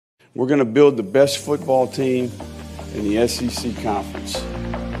We're going to build the best football team in the SEC Conference.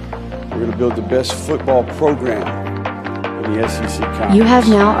 We're going to build the best football program in the SEC Conference. You have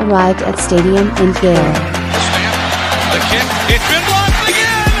now arrived at Stadium in Gator. The kick, it's been blocked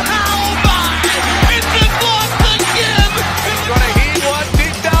again! How about it? It's been blocked again! It's going to heave one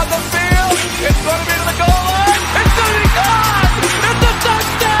deep down the field. It's going to be to the goal line. It's going to be gone! It's a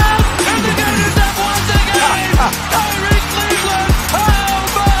touchdown! And the Gators have won the game! Tyree Cleveland! How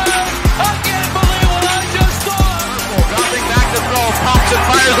about it? I can't believe what I just saw! Dropping back to throw. Pops and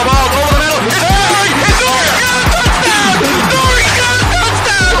fires the ball over the middle. It's Dory! It's Dory! Got a touchdown! Dory's got a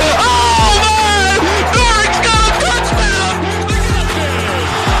touchdown! Oh, man! Dory's got a touchdown!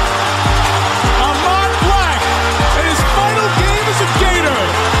 Ahmad Black, in his final game as a Gator,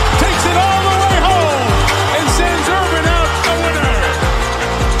 takes it all the way home and sends Urban out the winner.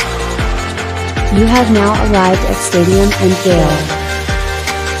 You have now arrived at Stadium in Gator.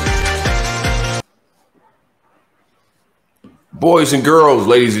 Boys and girls,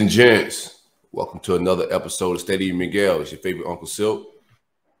 ladies and gents, welcome to another episode of Stadium Miguel. It's your favorite Uncle Silk.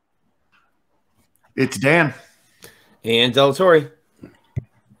 It's Dan. And Del Torre.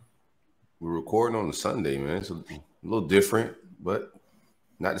 We're recording on a Sunday, man. It's a little different, but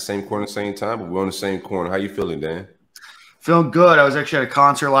not the same corner at the same time, but we're on the same corner. How you feeling, Dan? Feeling good. I was actually at a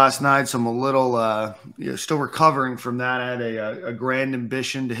concert last night, so I'm a little still recovering from that. I had a grand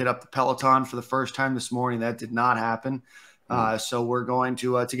ambition to hit up the Peloton for the first time this morning. That did not happen. So we're going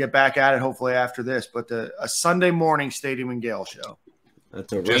to get back at it hopefully after this. But a Sunday morning Stadium and Gale show.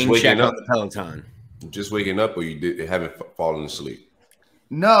 That's a rain check on the Peloton. Just waking up, or you haven't fallen asleep?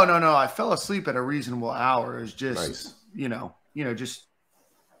 No. I fell asleep at a reasonable hour. It was just nice.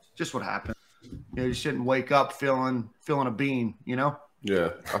 just what happened. You just didn't wake up feeling a bean. Yeah,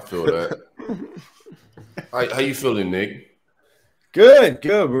 I feel that. How you feeling, Nick? Good.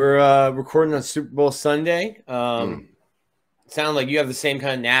 We're recording on Super Bowl Sunday. Sound like you have the same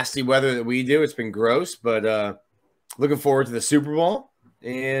kind of nasty weather that we do. It's been gross, but looking forward to the Super Bowl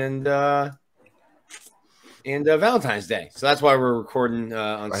and Valentine's Day. So that's why we're recording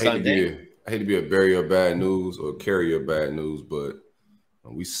on Sunday. I hate to be a bearer of bad news or carrier of bad news, but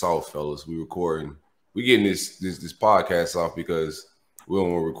we soft, fellas. We recording. We getting this podcast off because we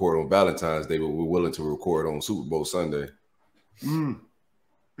don't want to record on Valentine's Day, but we're willing to record on Super Bowl Sunday. Yeah,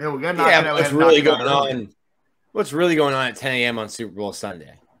 we got What's really going on at 10 a.m. on Super Bowl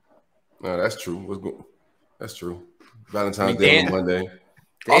Sunday? No, that's true. That's true. Valentine's Day on Monday.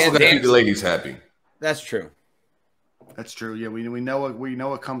 Also, got to keep the ladies happy. That's true. That's true. Yeah, we know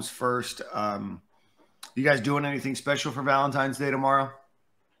what comes first. You guys doing anything special for Valentine's Day tomorrow?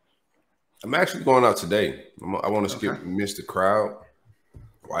 I'm actually going out today. I want to miss the crowd.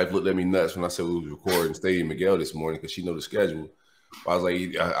 Wife looked at me nuts when I said we was recording Stadium Miguel this morning because she know the schedule. I was like,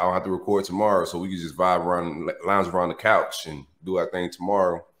 I don't have to record tomorrow, so we can just vibe around, lounge around the couch and do our thing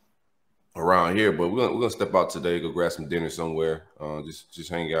tomorrow around here. But we're gonna step out today, go grab some dinner somewhere, just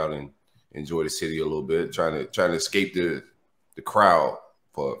hang out and enjoy the city a little bit, trying to escape the crowd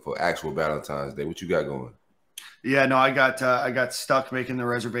for actual Valentine's Day. What you got going? Yeah, no, I got stuck making the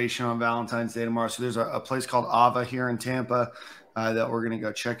reservation on Valentine's Day tomorrow. So there's a place called Ava here in Tampa that we're gonna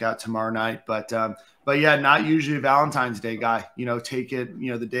go check out tomorrow night. But yeah, not usually a Valentine's Day guy. Take it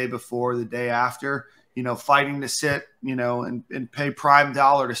the day before, the day after. Fighting to sit, and pay prime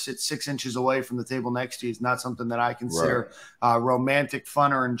dollar to sit 6 inches away from the table next to you is not something that I consider romantic,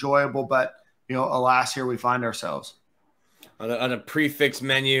 fun, or enjoyable. But alas, here we find ourselves on a prefix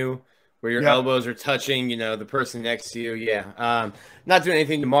menu where your elbows are touching, the person next to you. Yeah, not doing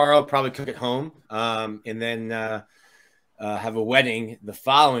anything tomorrow. Probably cook at home, and then have a wedding the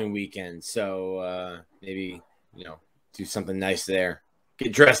following weekend. So maybe do something nice there.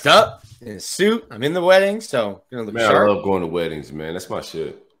 Get dressed up in a suit. I'm in the wedding, so look man, sharp. I love going to weddings, man. That's my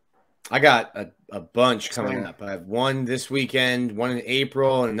shit. I got a bunch coming up. I have one this weekend, one in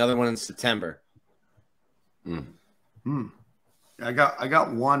April, and another one in September. I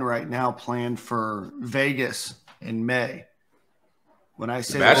got one right now planned for Vegas in May. When I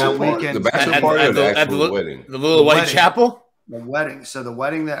say that weekend, the bachelor party or the actual wedding? The little white chapel? The wedding. So the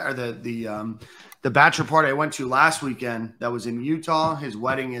wedding the bachelor party I went to last weekend that was in Utah. His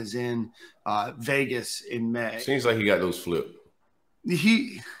wedding is in Vegas in May. Seems like he got those flipped.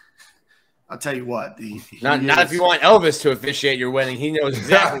 I'll tell you what. Not if you want Elvis to officiate your wedding. He knows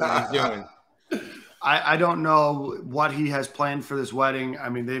exactly what he's doing. I don't know what he has planned for this wedding. I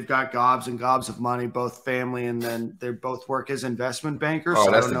mean, they've got gobs and gobs of money, both family, and then they both work as investment bankers.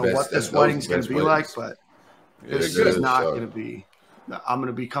 So I don't know what this wedding's going to be like, but this is not going to be. I'm going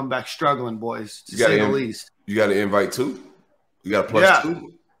to be come back struggling, boys, to say the least. You got an invite too? You got a plus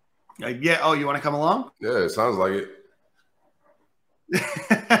two? Yeah. Oh, you want to come along? Yeah, it sounds like it.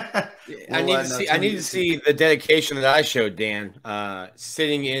 I need to see the dedication that I showed, Dan,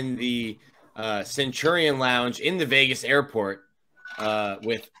 sitting in the Centurion Lounge in the Vegas airport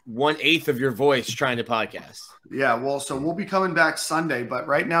with 1/8 of your voice trying to podcast. Yeah, well, so we'll be coming back Sunday, but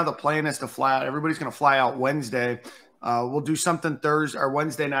right now the plan is to fly out. Everybody's going to fly out Wednesday. We'll do something Thursday or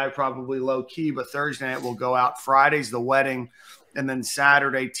Wednesday night, probably low key, but Thursday night we'll go out. Friday's the wedding, and then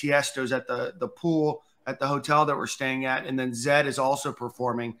Saturday Tiesto's at the pool at the hotel that we're staying at, and then Zed is also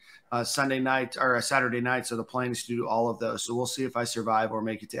performing Sunday night or Saturday night. So the plan is to do all of those. So we'll see if I survive or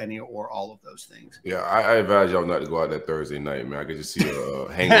make it to any or all of those things. Yeah, I advise y'all not to go out that Thursday night, man. I could just see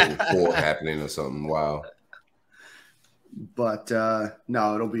a hangover 4 happening or something. Wow. But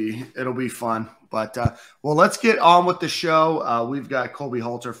no, it'll be fun. But well, let's get on with the show. We've got Colby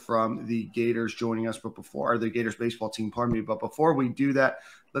Halter from the Gators joining us, or the Gators baseball team, pardon me. But before we do that,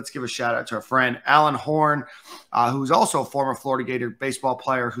 let's give a shout out to our friend Alan Horn, who's also a former Florida Gator baseball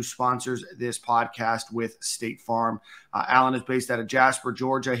player who sponsors this podcast with State Farm. Alan is based out of Jasper,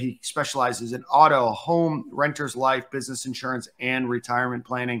 Georgia. He specializes in auto, home, renters, life, business insurance, and retirement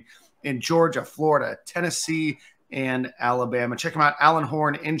planning in Georgia, Florida, Tennessee, and Alabama. Check him out,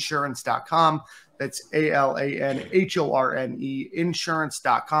 AlanHornInsurance.com. That's AlanHorne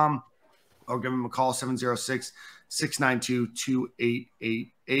insurance.com, or give him a call,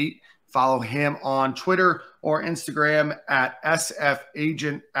 706-692-2888. Follow him on Twitter or Instagram at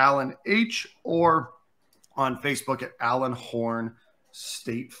SFAgentAlanH, or on Facebook at Alan Horn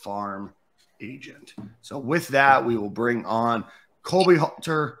State Farm Agent. So with that, we will bring on Colby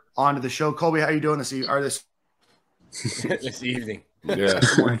Halter onto the show. Colby, how are you doing this evening? Yeah.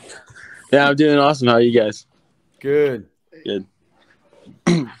 Yeah, I'm doing awesome. How are you guys? Good. Good,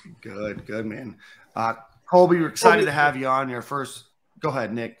 man. Colby, we're excited to have you on your first. Go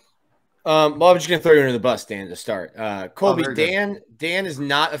ahead, Nick. Well, I'm just going to throw you under the bus, Dan, to start. Colby, Dan is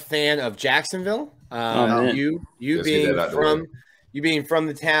not a fan of Jacksonville. You being from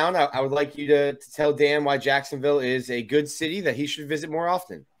the town, I would like you to tell Dan why Jacksonville is a good city that he should visit more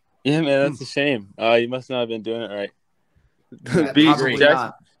often. Yeah, man, that's a shame. You must not have been doing it right. Yeah, probably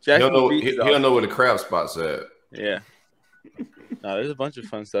not. He don't know where the crab spot's at. Yeah. No, there's a bunch of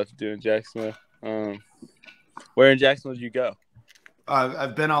fun stuff to do in Jacksonville. Where in Jacksonville did you go?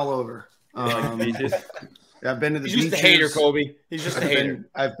 I've been all over. I've been to the beaches. He's just a hater, Colby. He's just a hater.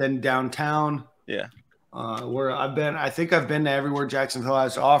 I've been downtown. Yeah. Where I think I've been to everywhere Jacksonville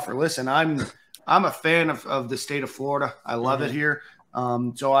has to offer. Listen, I'm a fan of the state of Florida. I love it here.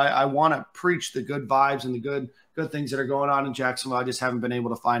 So I want to preach the good vibes and the good things that are going on in Jacksonville. I just haven't been able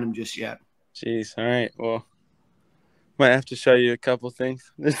to find them just yet. Jeez. All right. Well, might have to show you a couple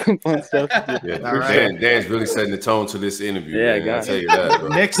things. There's some fun stuff to do. Yeah. Right. Dan's really setting the tone to this interview. Yeah, man. I'll tell you that, bro.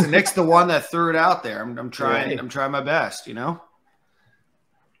 Nick's the one that threw it out there. I'm trying. Right. I'm trying my best. You know.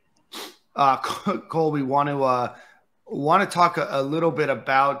 Colby, want to talk a little bit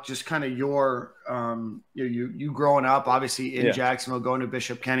about just kind of your you growing up, obviously in Jacksonville, going to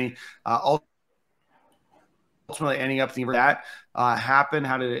Bishop Kenny, ultimately ending up the that happen.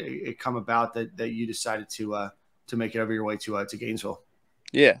 How did it come about that you decided to make it over your way to Gainesville?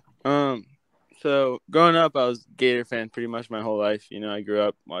 Yeah. So growing up, I was a Gator fan pretty much my whole life. You know, I grew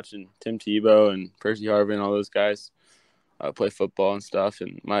up watching Tim Tebow and Percy Harvin and all those guys play football and stuff.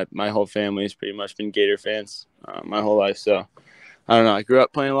 And my whole family has pretty much been Gator fans my whole life. So I don't know. I grew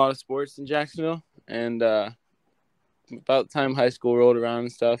up playing a lot of sports in Jacksonville, and about the time high school rolled around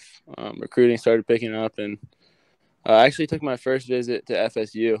and stuff, recruiting started picking up, and I actually took my first visit to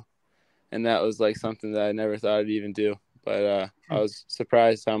FSU, and that was like something that I never thought I'd even do. But I was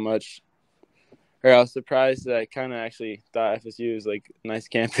surprised I kind of actually thought FSU was like a nice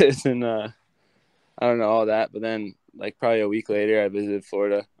campus and I don't know, all that. But then like probably a week later, I visited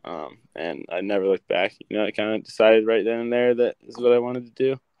Florida, and I never looked back. You know, I kind of decided right then and there that is what I wanted to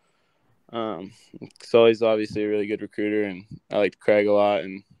do. Sully's obviously a really good recruiter, and I liked Craig a lot.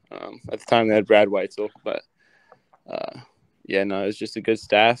 And at the time, they had Brad Weitzel, but it was just a good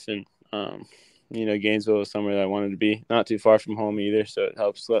staff. And Gainesville was somewhere that I wanted to be, not too far from home either, so it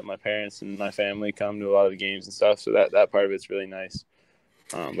helps let my parents and my family come to a lot of the games and stuff. So that part of it's really nice.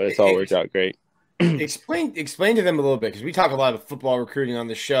 But it's all worked out great. Explain to them a little bit, because we talk a lot of football recruiting on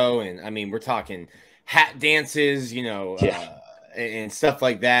the show, and I mean we're talking hat dances, and stuff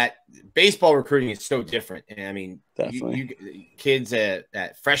like that. Baseball recruiting is so different, and I mean, you kids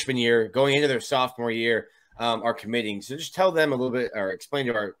at freshman year going into their sophomore year are committing. So just tell them a little bit, or explain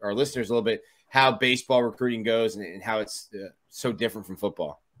to our listeners a little bit how baseball recruiting goes and how it's so different from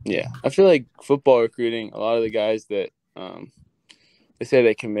football. Yeah, I feel like football recruiting, a lot of the guys that they say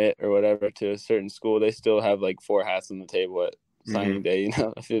they commit or whatever to a certain school, they still have like 4 hats on the table at signing day. You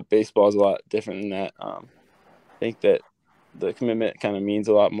know, I feel baseball is a lot different than that. I think that the commitment kind of means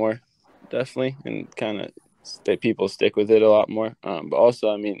a lot more, definitely, and kind of that people stick with it a lot more. But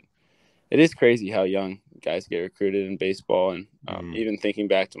also, I mean, it is crazy how young guys get recruited in baseball. And even thinking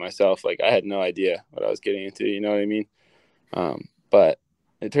back to myself, like I had no idea what I was getting into, you know what I mean? But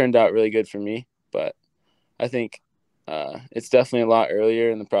it turned out really good for me. But I think it's definitely a lot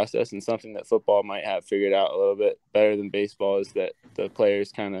earlier in the process, and something that football might have figured out a little bit better than baseball is that the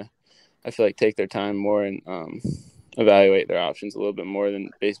players kind of, I feel like, take their time more and evaluate their options a little bit more than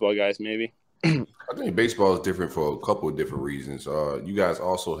baseball guys maybe. I think baseball is different for a couple of different reasons. You guys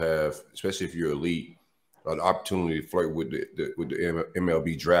also have, especially if you're elite, an opportunity to flirt with the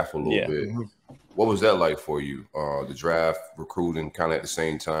MLB draft a little bit. What was that like for you? The draft, recruiting, kind of at the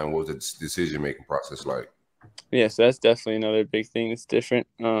same time. What was the decision-making process like? Yeah, so that's definitely another big thing that's different.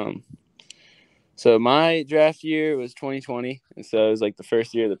 So my draft year was 2020, and so it was like the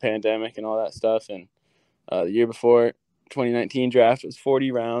first year of the pandemic and all that stuff. And the year before, 2019 draft was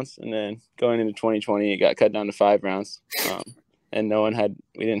 40 rounds, and then going into 2020, it got cut down to 5 rounds. And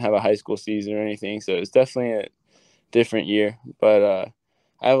we didn't have a high school season or anything, so it was definitely a different year. But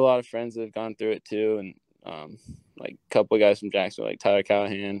I have a lot of friends that have gone through it too, and like a couple of guys from Jacksonville, like Tyler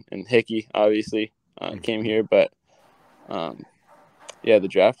Callahan and Hickey, obviously, came here. But yeah, the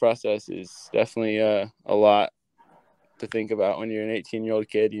draft process is definitely a lot to think about when you're an 18-year-old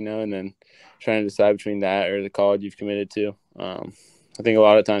kid, you know, and then trying to decide between that or the college you've committed to. I think a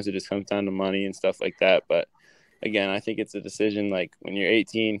lot of times it just comes down to money and stuff like that. But again, I think it's a decision, like when you're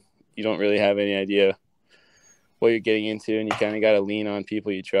 18, you don't really have any idea what you're getting into, and you kind of got to lean on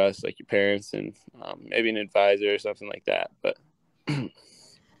people you trust, like your parents and maybe an advisor or something like that. But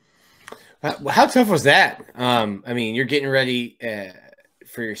how tough was that? I mean, you're getting ready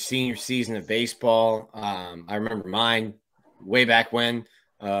for your senior season of baseball. I remember mine way back when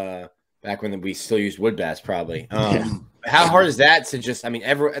we still used wood bats, probably. How hard is that to just? I mean,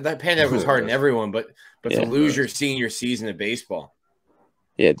 that pandemic was hard on everyone, but to lose your senior season of baseball.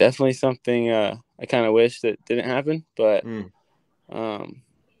 Yeah, definitely something I kind of wish that didn't happen, but you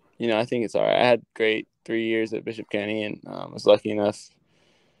know, I think it's all right. I had great 3 years at Bishop Kenny, and was lucky enough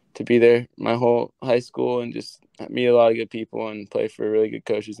to be there my whole high school and just meet a lot of good people and play for really good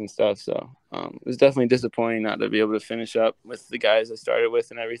coaches and stuff. So it was definitely disappointing not to be able to finish up with the guys I started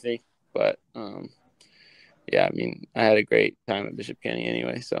with and everything. But yeah, I mean, I had a great time at Bishop Kenny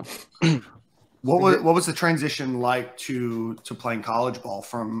anyway. So what was the transition like to playing college ball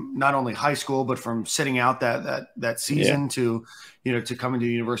from not only high school, but from sitting out that season to, you know, to coming to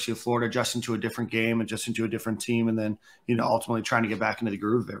the University of Florida, adjusting to a different game, adjusting to a different team, and then, you know, ultimately trying to get back into the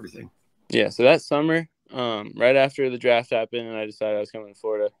groove of everything? Yeah. So that summer, right after the draft happened and I decided I was coming to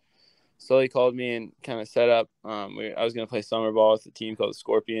Florida, Sully called me and kind of set up. I was going to play summer ball with a team called the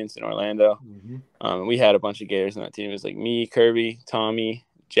Scorpions in Orlando. We had a bunch of Gators on that team. It was like me, Kirby, Tommy,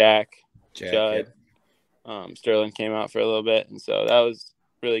 Jack, Judd. Sterling came out for a little bit, and so that was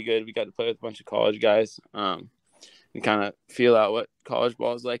really good. We got to play with a bunch of college guys and kind of feel out what college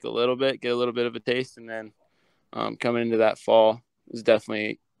ball is like a little bit, get a little bit of a taste, and then coming into that fall was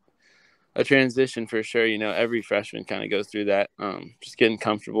definitely a transition for sure. You know, every freshman kind of goes through that, just getting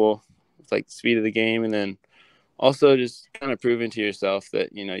comfortable with like the speed of the game, and then also just kind of proving to yourself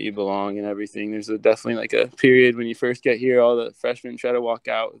that, you know, you belong and everything. There's definitely like a period when you first get here, all the freshmen try to walk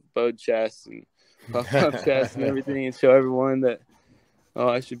out with bowed chests and puff up chests and everything and show everyone that, oh,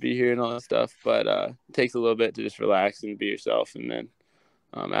 I should be here and all that stuff. But it takes a little bit to just relax and be yourself. And then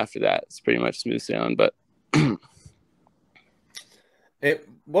after that, it's pretty much smooth sailing. But how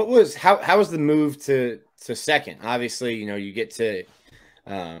was the move to second? Obviously, you know, you get to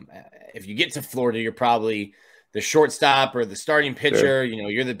if you get to Florida, you're probably the shortstop or the starting pitcher. Sure. You know,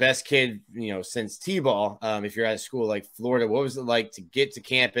 you're the best kid, you know, since T-ball. If you're at a school like Florida, what was it like to get to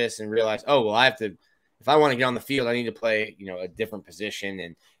campus and realize, oh, well, if I want to get on the field, I need to play, you know, a different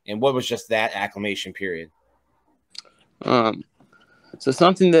position, and what was just that acclimation period? So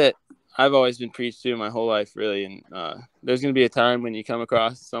something that I've always been preached to my whole life, really, and there's going to be a time when you come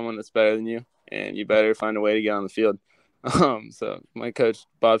across someone that's better than you, and you better find a way to get on the field. So my coach,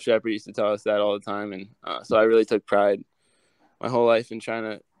 Bob Shepard, used to tell us that all the time. And so I really took pride my whole life in trying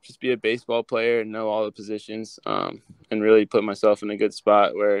to just be a baseball player and know all the positions and really put myself in a good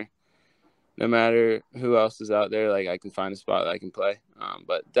spot where no matter who else is out there, like I can find a spot that I can play.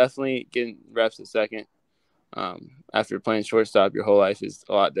 But definitely getting reps at second after playing shortstop your whole life is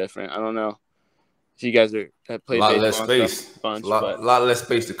a lot different. I don't know if you guys have played a lot baseball. Less space. A lot less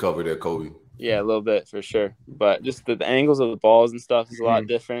space to cover there, Colby. Yeah, a little bit for sure. But just the angles of the balls and stuff is a lot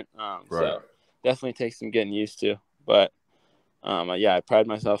different. So definitely takes some getting used to. But yeah, I pride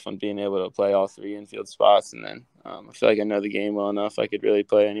myself on being able to play all 3 infield spots, and then I feel like I know the game well enough. I could really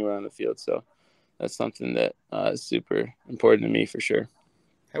play anywhere on the field. So that's something that is super important to me for sure.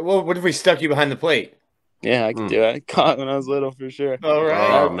 Well, what if we stuck you behind the plate? Yeah, I could do it. I caught when I was little for sure. All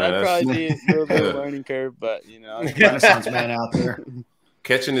right. That'd probably be a little bit of a learning curve, but Renaissance man out there.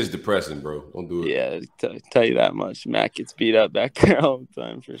 Catching is depressing, bro. Don't do it. Yeah, tell you that much. Mac gets beat up back there all the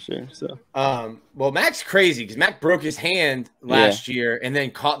time for sure. So, well, Mac's crazy because Mac broke his hand last year and then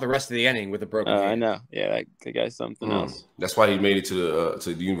caught the rest of the inning with a broken hand. I know. Yeah, that guy's something else. That's why he made it to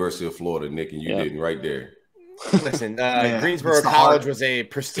the University of Florida, Nick, and you didn't right there. Listen, Greensboro College was a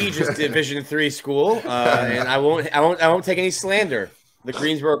prestigious Division III school, and I won't take any slander. The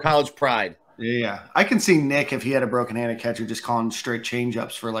Greensboro College pride. Yeah, I can see Nick if he had a broken handed catcher just calling straight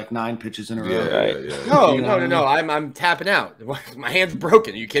changeups for like 9 pitches in a row. No. I'm tapping out. My hand's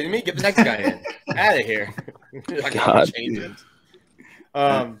broken. Are you kidding me? Get the next guy in. Out of here.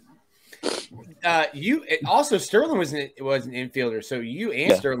 Also Sterling was an infielder, so you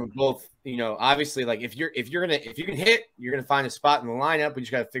and Sterling both, obviously, like if you can hit, you're gonna find a spot in the lineup. We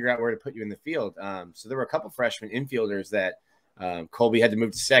just got to figure out where to put you in the field. So there were a couple freshman infielders that Colby had to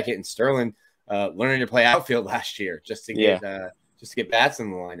move to second, and Sterling learning to play outfield last year just to get bats in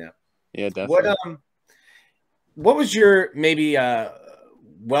the lineup. Yeah, definitely. What was your maybe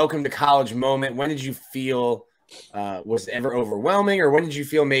welcome to college moment? When did you feel was it ever overwhelming, or when did you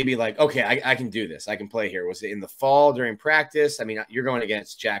feel maybe like, okay, I can do this, I can play here? Was it in the fall during practice? I mean, you're going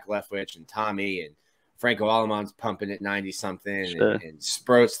against Jack Leftwich and Tommy, and Franco Alamon's pumping at 90 something, and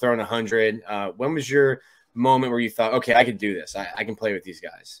Sproat's throwing 100. When was your moment where you thought, okay, I can do this, I can play with these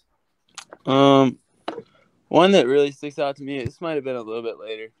guys? One that really sticks out to me, this might have been a little bit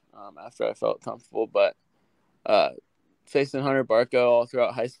later, after I felt comfortable, but facing Hunter Barco all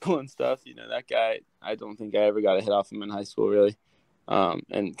throughout high school and stuff, that guy, I don't think I ever got a hit off him in high school, really.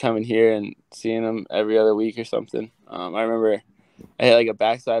 And coming here and seeing him every other week or something. I remember I had like a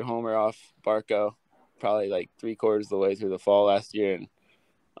backside homer off Barco probably like 3/4 of the way through the fall last year, and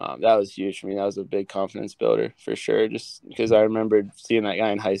that was huge for me. That was a big confidence builder for sure, just because I remembered seeing that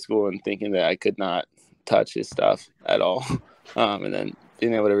guy in high school and thinking that I could not touch his stuff at all. And then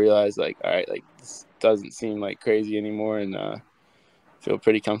being able to realize, like, all right, like, this doesn't seem like crazy anymore, and feel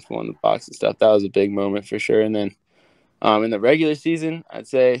pretty comfortable in the box and stuff. That was a big moment for sure. And then in the regular season, I'd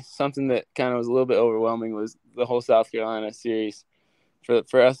say something that kind of was a little bit overwhelming was the whole South Carolina series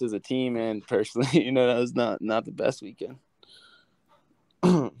for us as a team and personally. That was not the best weekend.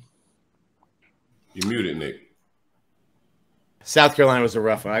 You muted, Nick. South Carolina was a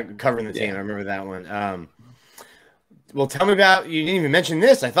rough one. Covering the team, I remember that one. Well, tell me about, you didn't even mention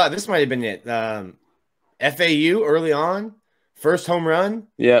this. I thought this might have been it. FAU early on, first home run,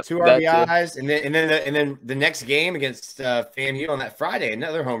 2 RBIs, and then the next game against FAMU on that Friday,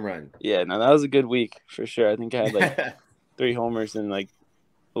 another home run. Yeah, no, that was a good week for sure. I think I had like 3 homers in like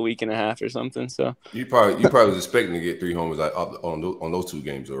a week and a half or something. So you probably was expecting to get 3 homers on those 2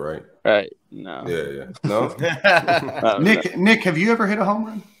 games, though, right? Right. No. Yeah. No. Nick, have you ever hit a home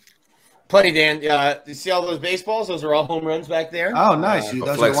run? Plenty, Dan. You see all those baseballs? Those are all home runs back there. Oh, nice.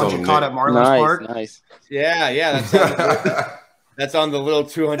 Those are the ones you caught at Marlins Park. Nice. Yeah. That's on the little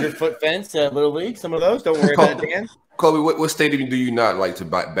 200-foot fence at Little League. Some of those. Don't worry about it, Dan. Colby, what stadium do you not like to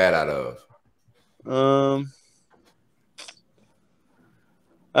bat out of?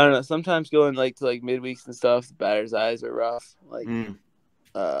 I don't know. Sometimes going to midweeks and stuff, the batter's eyes are rough.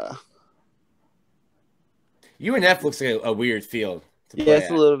 UNF looks like a weird field. Yeah, it's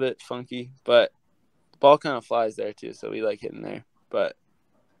a little bit funky, but the ball kind of flies there too, so we like hitting there. But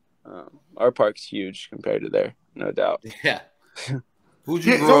our park's huge compared to there, no doubt. Yeah.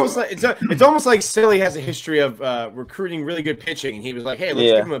 It's almost like Silly has a history of recruiting really good pitching, and he was like, "Hey, let's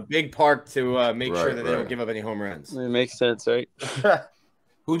give him a big park to make sure that they don't give up any home runs." It makes sense, right?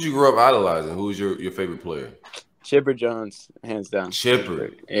 Who'd you grow up idolizing? Who's your favorite player? Chipper Jones, hands down.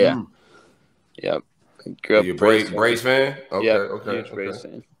 Chipper. Yeah. Yep. Grew up you a Braves fan? Okay. Huge Braves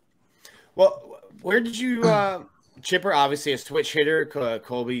fan. Well, where did you Chipper, obviously a switch hitter.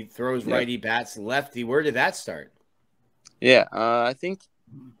 Colby throws righty, bats lefty. Where did that start? Yeah, I think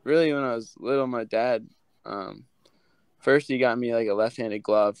really when I was little, my dad first he got me like a left-handed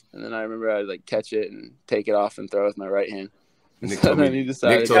glove, and then I remember I'd like catch it and take it off and throw it with my right hand. Nick so told me, then he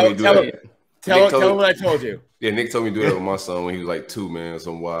decided. Tell him what I told you. Yeah, Nick told me to do that with my son when he was like 2, man.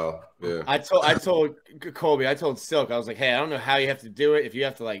 Some wild. Yeah. I told Colby, I told Silk, I was like, hey, I don't know how you have to do it. If you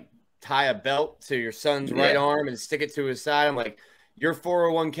have to like tie a belt to your son's right arm and stick it to his side, I'm like, your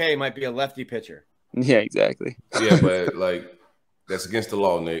 401k might be a lefty pitcher. Yeah, exactly. Yeah, but like that's against the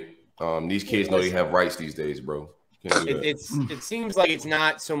law, Nick. These kids know they have rights these days, bro. Can't do that. It seems like it's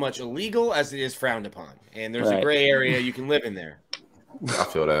not so much illegal as it is frowned upon, and there's a gray area you can live in there. I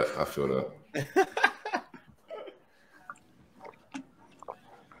feel that.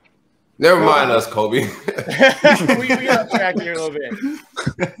 Never mind us, Colby. we got track here a little bit.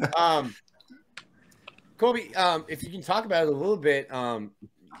 Colby, if you can talk about it a little bit,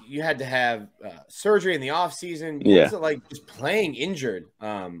 you had to have surgery in the off season. What was it like just playing injured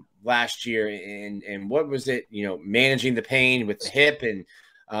last year, and what was it, managing the pain with the hip, and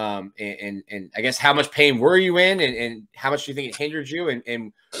I guess how much pain were you in, and how much do you think it hindered you,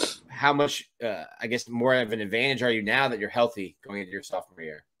 and how much I guess more of an advantage are you now that you're healthy going into your sophomore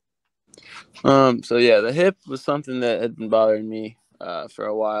year? So yeah, the hip was something that had been bothering me for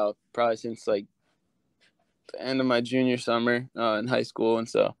a while, probably since like the end of my junior summer in high school, and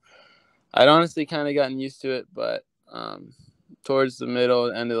so I'd honestly kind of gotten used to it, but towards the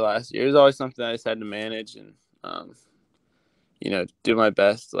end of the last year, it was always something I just had to manage and do my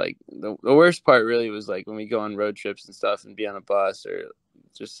best. Like the worst part really was like when we go on road trips and stuff and be on a bus or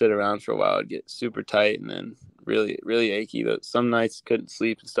just sit around for a while, it'd get super tight and then really, really achy. Some nights couldn't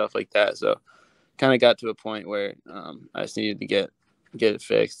sleep and stuff like that. So kind of got to a point where I just needed to get it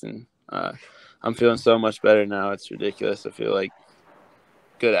fixed, and I'm feeling so much better now. It's ridiculous. I feel like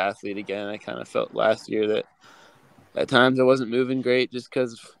good athlete again. I kind of felt last year that at times I wasn't moving great just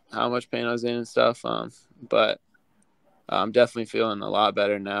because of how much pain I was in and stuff. But I'm definitely feeling a lot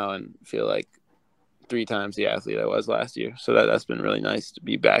better now and feel like 3 times the athlete I was last year. So that's been really nice to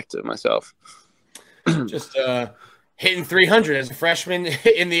be back to myself. Just hitting 300 as a freshman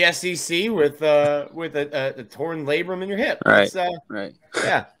in the SEC with a torn labrum in your hip. Right. Right.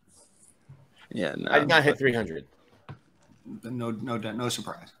 Yeah. Yeah. No, I did not hit 300. No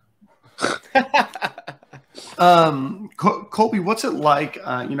surprise. Colby, what's it like?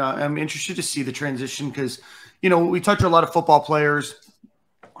 I'm interested to see the transition because, we touch on a lot of football players,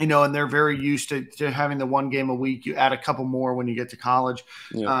 and they're very used to having the 1 game a week. You add a couple more when you get to college,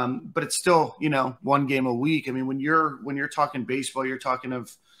 but it's still, 1 game a week. I mean, when you're talking baseball, you're talking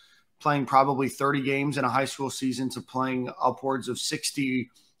of playing probably 30 games in a high school season to playing upwards of 60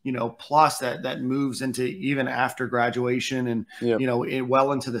 plus that moves into even after graduation and,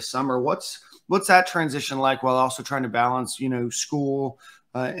 well into the summer. What's that transition like while also trying to balance, school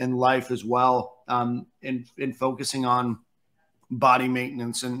and life as well, and focusing on body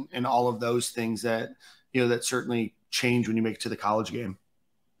maintenance and all of those things that, that certainly change when you make it to the college game?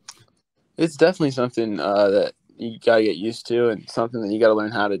 It's definitely something that you got to get used to and something that you got to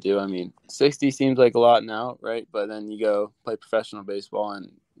learn how to do. I mean, 60 seems like a lot now, right? But then you go play professional baseball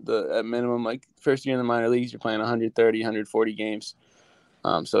and at minimum, like first year in the minor leagues, you're playing 130, 140 games.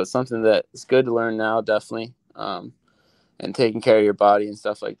 So it's something that is good to learn now, definitely. And taking care of your body and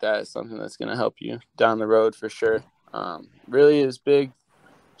stuff like that is something that's going to help you down the road for sure. Really is big.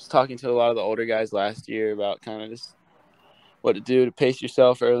 Just talking to a lot of the older guys last year about kind of just what to do to pace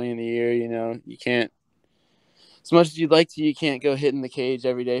yourself early in the year. You can't, as much as you'd like to, you can't go hitting the cage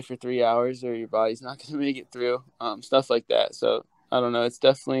every day for 3 hours or your body's not going to make it through, stuff like that. So I don't know. It's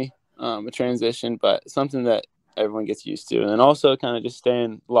definitely a transition, but something that everyone gets used to. And then also kind of just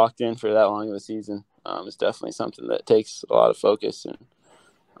staying locked in for that long of a season is definitely something that takes a lot of focus. And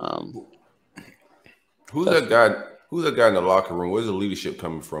Who's that guy in the locker room? Where's the leadership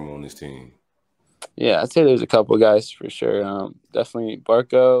coming from on this team? Yeah, I'd say there's a couple of guys for sure. Definitely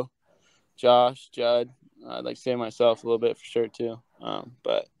Barco, Josh, Judd. I'd like to say myself a little bit for sure too.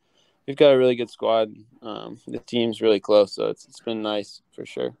 But we've got a really good squad. The team's really close, so it's been nice for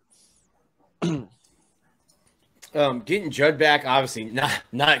sure. Getting Judd back, obviously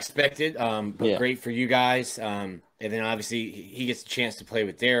not expected, but great for you guys. And then obviously he gets a chance to play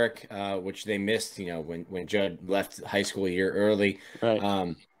with Derek, which they missed, when Judd left high school a year early.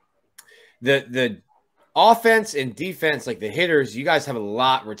 Right. The offense and defense, like the hitters, you guys have a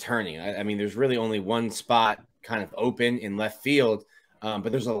lot returning. I mean, there's really only one spot kind of open in left field,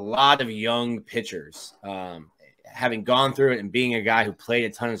 but there's a lot of young pitchers. Having gone through it and being a guy who played a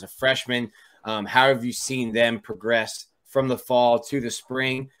ton as a freshman, how have you seen them progress from the fall to the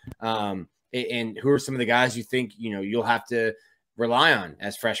spring? And who are some of the guys you think, you'll have to rely on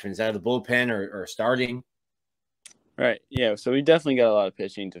as freshmen? Is that out of the bullpen or starting? Right. Yeah. So we definitely got a lot of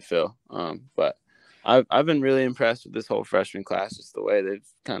pitching to fill. But I've been really impressed with this whole freshman class, just the way they've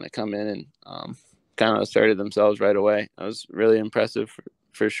kind of come in and kind of asserted themselves right away. That was really impressive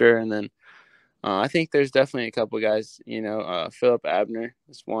for sure. And then I think there's definitely a couple guys, Philip Abner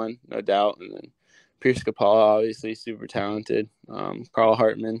is one, no doubt. And then Pierce Capella, obviously super talented. Carl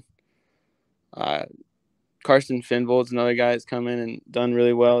Hartman. Carson Finvold's another guy that's come in and done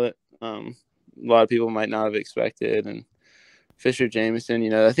really well that a lot of people might not have expected. And Fisher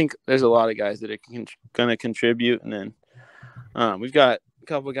Jameson, I think there's a lot of guys that are going to contribute. And then we've got a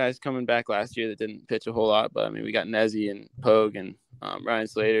couple of guys coming back last year that didn't pitch a whole lot. But, we got Nezzy and Pogue and Ryan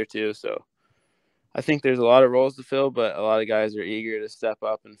Slater too. So I think there's a lot of roles to fill, but a lot of guys are eager to step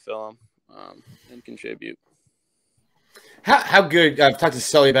up and fill them and contribute. How good? I've talked to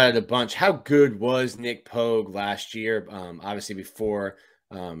Sully about it a bunch. How good was Nick Pogue last year? Obviously, before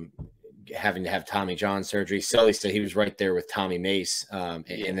having to have Tommy John surgery, Sully said he was right there with Tommy Mace. And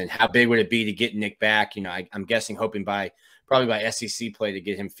then, how big would it be to get Nick back? I'm guessing, hoping probably by SEC play to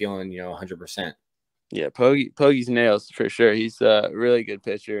get him feeling 100%. Yeah, Pogue's nails for sure. He's a really good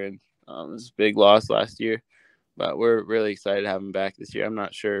pitcher, and it was a big loss last year. But we're really excited to have him back this year. I'm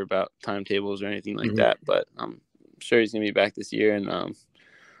not sure about timetables or anything like that, but sure he's gonna be back this year, and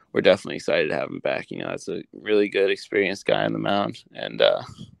we're definitely excited to have him back. It's a really good, experienced guy on the mound, and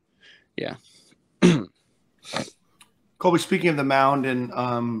yeah. Colby, speaking of the mound,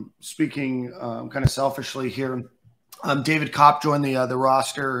 and speaking kind of selfishly here, David Kopp joined the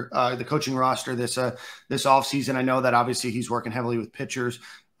roster, the coaching roster this offseason. I know that obviously he's working heavily with pitchers.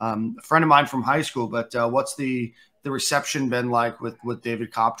 A friend of mine from high school, but what's the reception been like with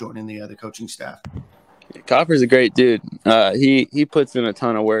David Kopp joining the coaching staff? Copper's a great dude. He puts in a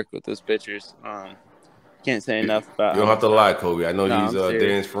ton of work with those pitchers. Can't say enough about. You don't have to lie, Kobe. I know he's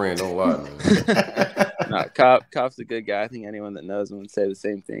Dan's friend. Don't lie, man. No, Kopp's a good guy. I think anyone that knows him would say the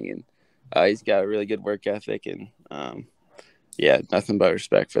same thing. And he's got a really good work ethic, and nothing but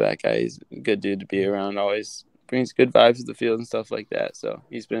respect for that guy. He's a good dude to be around. Always brings good vibes to the field and stuff like that. So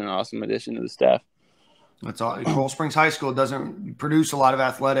he's been an awesome addition to the staff. That's all. Coral Springs High School doesn't produce a lot of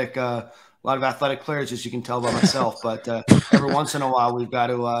athletic players, as you can tell by myself. But every once in a while, we've got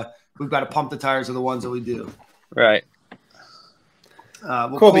to pump the tires of the ones that we do. Right.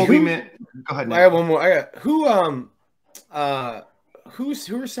 Colby, go ahead. Nick. I got one more. Who are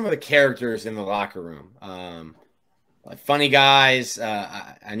some of the characters in the locker room? Like funny guys.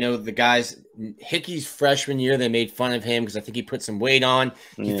 I know the guys. Hickey's freshman year, they made fun of him because I think he put some weight on.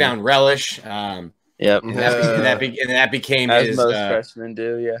 He found relish. Yep. And that became as his most freshmen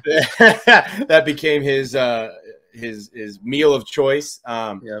do. Yeah. That became his meal of choice.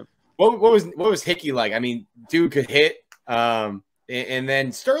 Yep. What was Hickey like? Dude could hit. And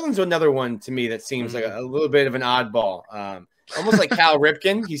then Sterling's another one to me that seems like a little bit of an oddball. Almost like Cal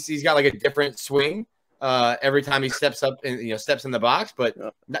Ripken. He's got like a different swing every time he steps up and steps in the box, but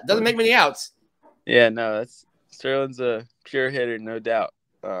that doesn't make many outs. Yeah, no, Sterling's a pure hitter, no doubt.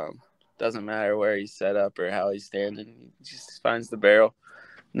 Doesn't matter where he's set up or how he's standing. He just finds the barrel.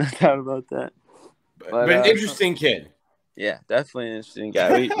 No doubt about that. But an interesting kid. Yeah, definitely an interesting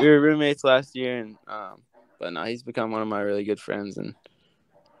guy. We were roommates last year, and but no, he's become one of my really good friends. And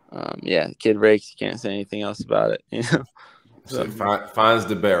kid rakes. You can't say anything else about it. So finds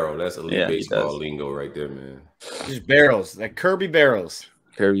the barrel. That's elite baseball lingo right there, man. Just barrels, like Kirby barrels.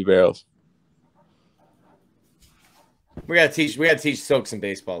 Kirby barrels. We gotta teach Silk some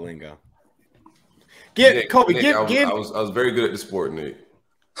baseball lingo. Colby, I was very good at the sport, Nick.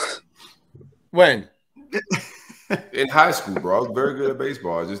 When? In high school, bro. I was very good at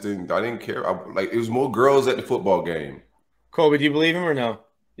baseball. I didn't care. It was more girls at the football game. Colby, do you believe him or no?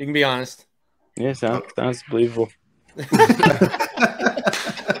 You can be honest. Yeah, sounds believable.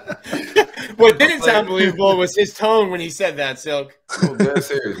 What didn't sound believable was his tone when he said that, Silk. Oh, dead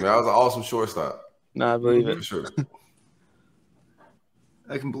serious, man. I was an awesome shortstop. No, I believe it. For sure.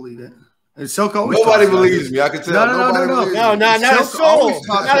 I can believe it. And Silk always nobody believes me. I can tell. No, not a soul.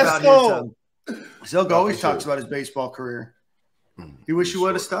 Not a soul. Silk always talks about his baseball career. He wish he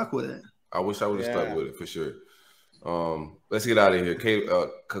would have stuck with it. I wish I would have stuck with it for sure. Let's get out of here.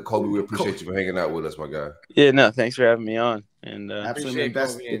 Colby, we appreciate you for hanging out with us, my guy. Yeah, no, thanks for having me on. And absolutely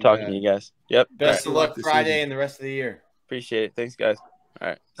best good talking to you guys. Yep. Best of luck Friday and the rest of the year. Appreciate it. Thanks, guys. All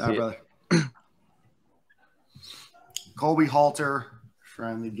right. Brother. Colby Halter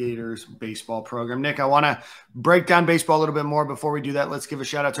from the Gators baseball program. Nick, I want to break down baseball a little bit more. Before we do that, let's give a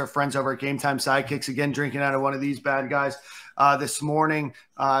shout out to our friends over at Game Time Sidekicks. Again, drinking out of one of these bad guys this morning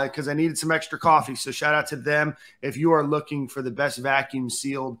because I needed some extra coffee. So shout out to them. If you are looking for the best vacuum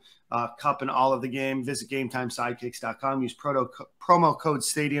sealed cup in all of the game, visit GameTimeSidekicks.com. Use promo code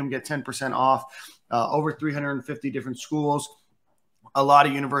STADIUM. Get 10% off. Over 350 different schools. A lot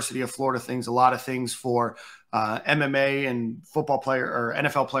of University of Florida things, a lot of things for MMA and football player or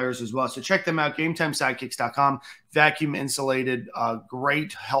NFL players as well. So check them out, GameTimeSidekicks.com. Vacuum insulated,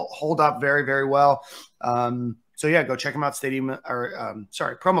 great, hold up very, very well. So yeah, go check them out.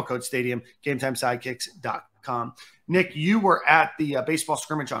 Promo code Stadium, GameTimeSidekicks.com. Nick, you were at the baseball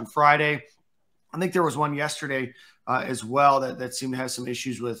scrimmage on Friday. I think there was one yesterday as well that seemed to have some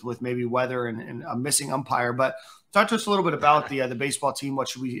issues with maybe weather and a missing umpire. But talk to us a little bit about the baseball team. What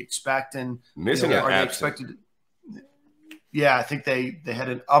should we expect? And missing are they expected? Yeah, I think they had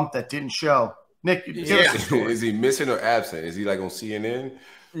an ump that didn't show. Nick, is he missing or absent? Is he like on CNN?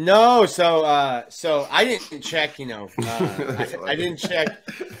 No, so I didn't check. I didn't check.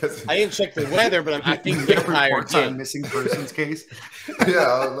 I didn't check the weather, but I think the umpire did. Missing persons case. Yeah,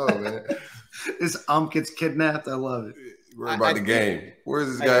 I don't know, man. This ump gets kidnapped. I love it. We're about the game. Where's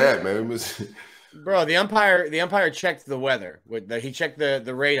this guy at, man? Bro, the umpire checked the weather. He checked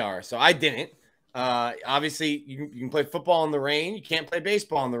the radar. So I didn't. Obviously, you can play football in the rain. You can't play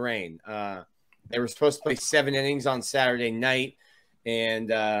baseball in the rain. They were supposed to play 7 innings on Saturday night,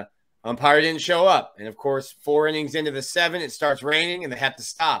 and umpire didn't show up. And of course, 4 innings into the 7, it starts raining, and they have to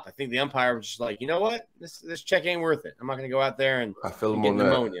stop. I think the umpire was just like, you know what, this check ain't worth it. I'm not going to go out there and I feel him get on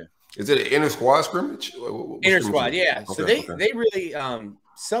pneumonia. That. Is it an inter squad scrimmage? Inter squad, yeah. Okay, so they really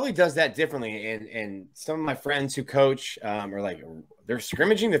Sully does that differently, and some of my friends who coach are like, they're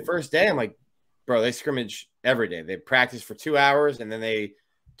scrimmaging the first day. I'm like, bro, they scrimmage every day. They practice for 2 hours, and then they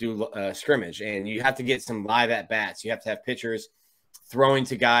do scrimmage, and you have to get some live at bats. You have to have pitchers throwing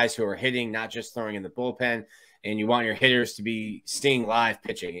to guys who are hitting, not just throwing in the bullpen. And you want your hitters to be seeing live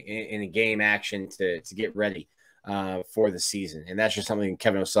pitching in a game action to get ready for the season. And that's just something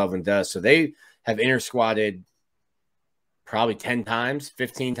Kevin O'Sullivan does. So they have inter-squadded probably 10 times,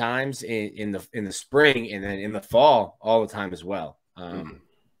 15 times in the spring, and then in the fall all the time as well. So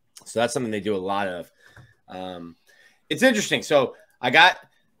that's something they do a lot of. It's interesting. So I got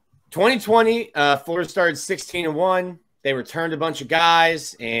 2020, Florida started 16-1. They returned a bunch of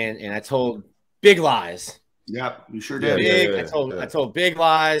guys, and I told big lies. Yep, you sure did. I told big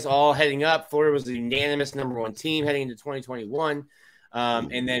lies all heading up. Florida was the unanimous #1 team heading into 2021,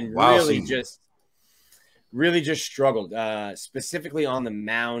 and then really just struggled, specifically on the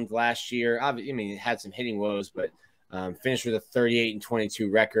mound last year. I mean, it had some hitting woes, but finished with a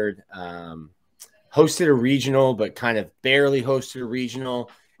 38-22 record. Hosted a regional, but kind of barely hosted a regional,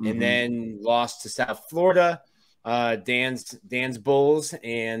 and then lost to South Florida, Dan's Bulls,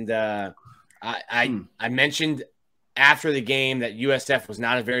 and I mentioned after the game that USF was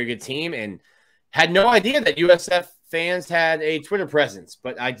not a very good team, and had no idea that USF fans had a Twitter presence,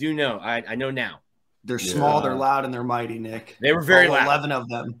 but I do know. I know now. They're small, they're loud, and they're mighty, Nick. They were very loud. 11 of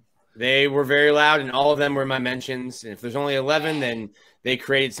them. They were very loud, and all of them were my mentions. And if there's only 11, then they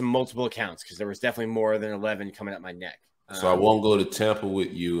created some multiple accounts because there was definitely more than 11 coming up my neck. So I won't go to Tampa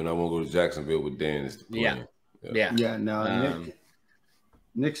with you, and I won't go to Jacksonville with Dan. No,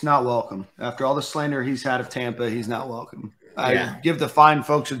 Nick's not welcome. After all the slander he's had of Tampa, he's not welcome. I give the fine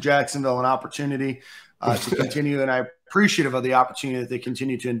folks of Jacksonville an opportunity to continue, and I'm appreciative of the opportunity that they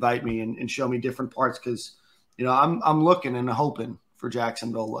continue to invite me and show me different parts because, I'm looking and hoping for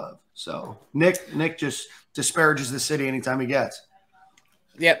Jacksonville love. So Nick just disparages the city anytime he gets.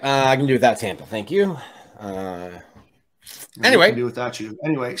 Yep, I can do without Tampa. Thank you. Anyway, can do without you.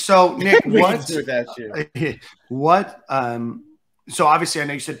 Anyway, so Nick, so obviously I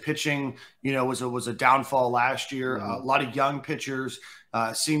know you said pitching, was a downfall last year. A lot of young pitchers,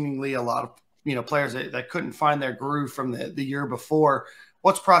 seemingly a lot of players that couldn't find their groove from the year before.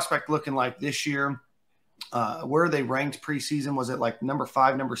 What's prospect looking like this year? Where are they ranked preseason? Was it like number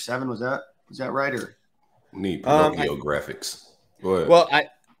 5, number 7? Was that right? Or need Pinocchio graphics. Go ahead. Well,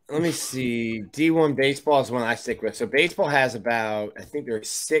 let me see. D1 baseball is the one I stick with. So baseball has about, I think there are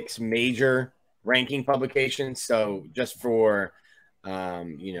 6 major ranking publications. So just for,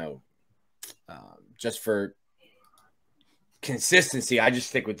 just for consistency, I just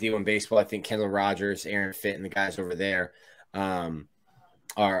stick with D1 baseball. I think Kendall Rogers, Aaron Fitt, and the guys over there are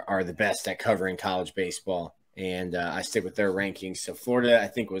the best at covering college baseball. And I stick with their rankings. So Florida, I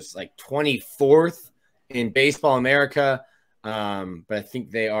think, was like 24th in Baseball America. But I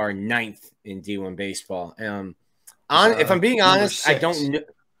think they are 9th in D1 baseball. If I'm being honest, 6. I don't know.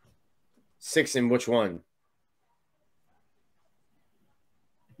 6 in which one?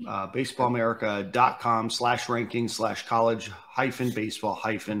 baseballamerica.com/ranking/college-baseball-.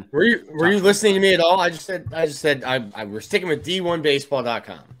 Were you listening to me at all? I just said we're sticking with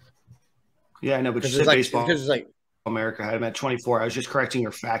D1baseball.com. Yeah, I know, but you said baseball. Because it's like America had him at 24. I was just correcting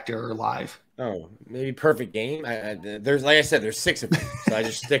your factor live. Oh, maybe perfect game. There's, like I said, there's 6 of them. So I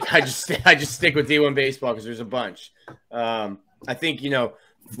just stick with D1 baseball because there's a bunch. I think,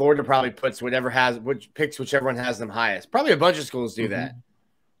 Florida probably picks whichever one has them highest. Probably a bunch of schools do that.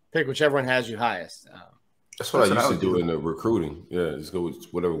 Pick whichever one has you highest. That's what I used to do in the recruiting. Yeah, just go with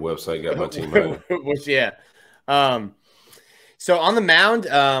whatever website got my team higher. Yeah. So on the mound,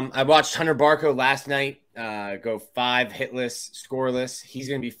 I watched Hunter Barco last night go 5 hitless, scoreless. He's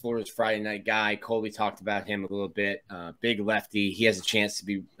going to be Florida's Friday night guy. Colby talked about him a little bit. Big lefty. He has a chance to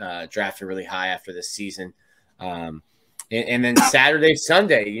be drafted really high after this season. And then Saturday,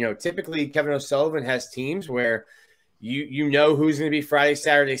 Sunday, typically Kevin O'Sullivan has teams where you know who's going to be Friday,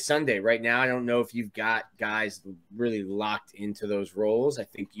 Saturday, Sunday. Right now, I don't know if you've got guys really locked into those roles. I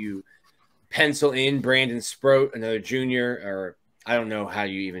think you pencil in Brandon Sproat, another junior, or I don't know how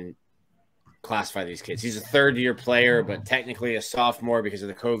you even classify these kids. He's a third-year player, but technically a sophomore because of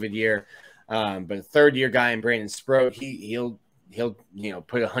the COVID year. But a third-year guy in Brandon Sproat, he'll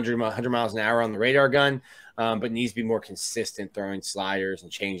put 100 miles an hour on the radar gun, but needs to be more consistent throwing sliders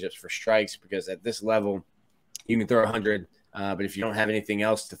and changeups for strikes because at this level, you can throw 100, but if you don't have anything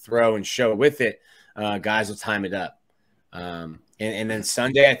else to throw and show with it, guys will time it up. And then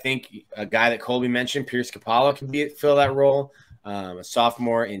Sunday, I think a guy that Colby mentioned, Pierce Capallo, can fill that role. A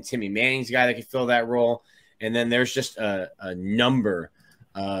sophomore, and Timmy Manning's a guy that can fill that role. And then there's just a number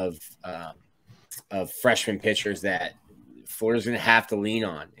of freshman pitchers that Florida's going to have to lean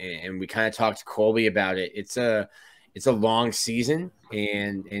on. And we kind of talked to Colby about it. It's a long season,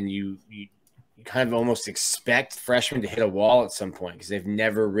 and you kind of almost expect freshmen to hit a wall at some point because they've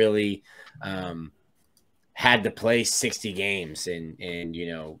never really had to play 60 games and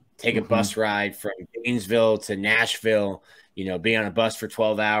take a bus ride from Gainesville to Nashville, be on a bus for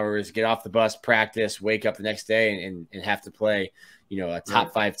 12 hours, get off the bus, practice, wake up the next day and have to play, a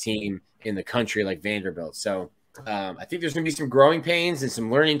top 5 team in the country like Vanderbilt. So I think there's going to be some growing pains and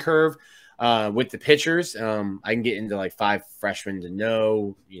some learning curve with the pitchers. I can get into like 5 freshmen to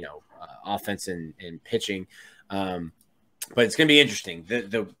know, offense and pitching. But it's going to be interesting.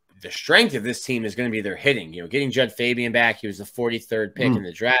 The strength of this team is going to be their hitting. Getting Judd Fabian back, he was the 43rd pick in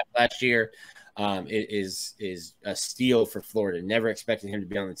the draft last year, is a steal for Florida. Never expected him to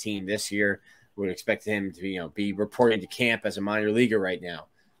be on the team this year. Would expect him to be reporting to camp as a minor leaguer right now.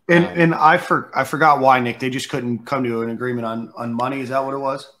 And I forgot why, Nick. They just couldn't come to an agreement on money. Is that what it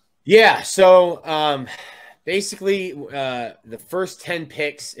was? Yeah. So basically, the first 10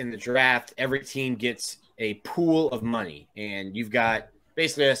 picks in the draft, every team gets a pool of money, and you've got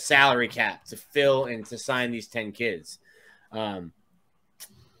basically a salary cap to fill and to sign these 10 kids.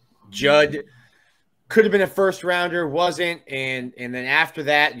 Judd could have been a first rounder, wasn't. And then after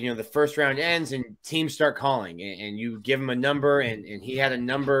that, the first round ends and teams start calling and you give him a number and he had a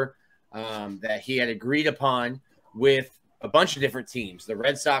number that he had agreed upon with a bunch of different teams. The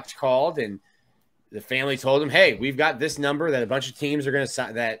Red Sox called and the family told him, hey, we've got this number that a bunch of teams are going to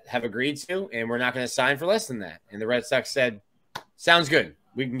sign that have agreed to, and we're not going to sign for less than that. And the Red Sox said, sounds good.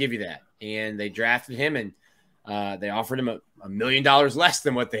 We can give you that. And they drafted him and they offered him $1 million less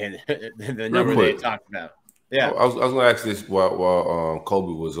than what they had, the number they had talked about. Yeah. I was going to ask this while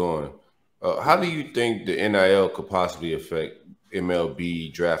Colby was on. How do you think the NIL could possibly affect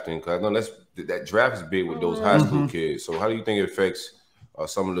MLB drafting? Because I know that draft is big with those high school kids. So how do you think it affects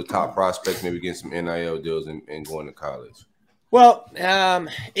some of the top prospects maybe getting some NIL deals and going to college? Well,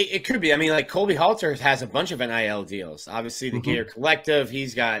 it could be. I mean, like Colby Halter has a bunch of NIL deals. Obviously, the Gator Collective,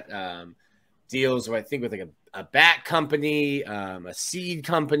 he's got deals, I think, with like a bat company, a seed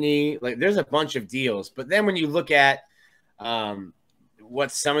company. Like, there's a bunch of deals. But then when you look at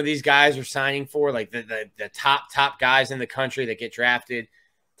what some of these guys are signing for, like the top guys in the country that get drafted,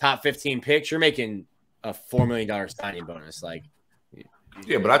 top 15 picks, you're making a $4 million signing bonus. Like,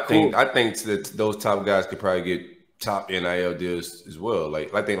 yeah, but I think that those top guys could probably get top NIL deals as well.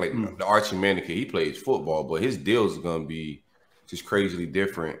 Like I think the Archie Manning kid, he plays football, but his deals are gonna be just crazily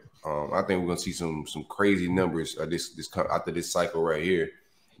different. I think we're gonna see some crazy numbers this after this cycle right here.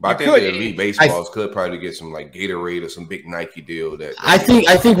 But I think the elite baseballs could probably get some like Gatorade or some big Nike deal. I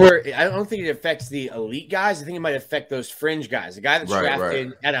don't think it affects the elite guys. I think it might affect those fringe guys. The guy that's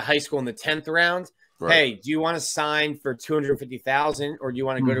drafted at a high school in the 10th round. Right. Hey, do you want to sign for $250,000 or do you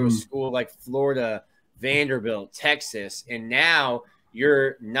want to go to a school like Florida, Vanderbilt, Texas? And now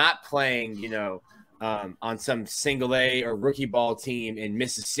you're not playing, on some single A or rookie ball team in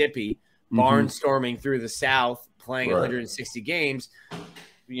Mississippi, barnstorming through the South, playing 160 games.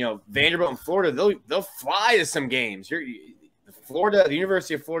 Vanderbilt and Florida, they'll fly to some games. Florida, the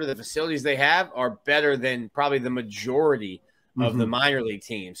University of Florida, the facilities they have are better than probably the majority of the minor league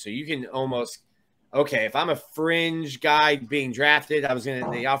teams. So you can almost, okay, if I'm a fringe guy being drafted,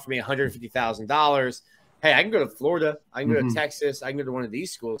 they offer me $150,000. Hey, I can go to Florida, I can go to Texas, I can go to one of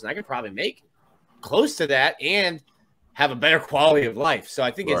these schools, and I could probably make close to that and have a better quality of life. So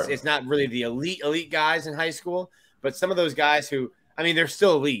I think it's not really the elite guys in high school, but some of those guys who, I mean, they're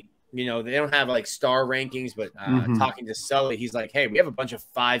still elite. You know, they don't have like star rankings, but talking to Sully, he's like, hey, we have a bunch of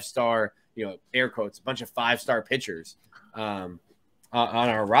 5-star, you know, air quotes, a bunch of 5-star pitchers on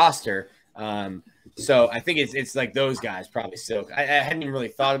our roster. So I think it's like those guys probably still. I hadn't even really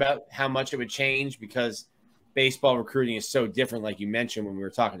thought about how much it would change because baseball recruiting is so different, like you mentioned when we were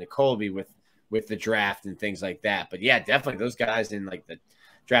talking to Colby with the draft and things like that. But yeah, definitely those guys in like the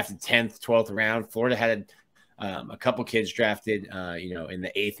drafted 10th, 12th round. Florida had a couple kids drafted, you know, in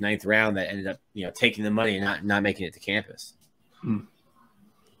the 8th, 9th round that ended up, you know, taking the money and not making it to campus.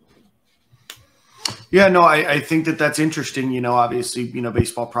 Yeah, no, I think that's interesting. You know, obviously, you know,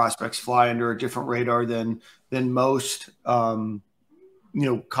 baseball prospects fly under a different radar than most, you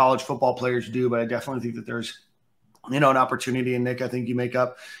know, college football players do. But I definitely think that there's, you know, an opportunity. And Nick, I think you make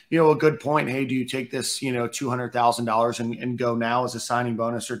up, you know, a good point. Hey, do you take this, you know, $200,000 and go now as a signing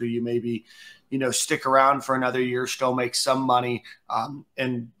bonus, or do you maybe, you know, stick around for another year, still make some money,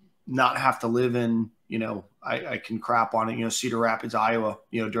 and not have to live in, you know, I can crap on it, you know, Cedar Rapids, Iowa,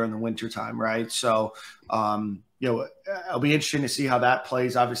 you know, during the winter time. Right. So, you know, it'll be interesting to see how that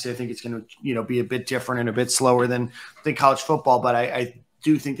plays. Obviously, I think it's going to, you know, be a bit different and a bit slower than college football, but I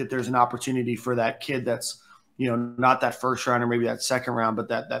do think that there's an opportunity for that kid that's, you know, not that first round or maybe that second round, but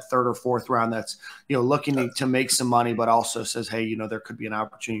that 3rd or 4th round that's, you know, looking to make some money, but also says, hey, you know, there could be an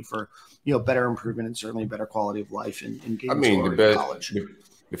opportunity for, you know, better improvement and certainly better quality of life in games. I mean,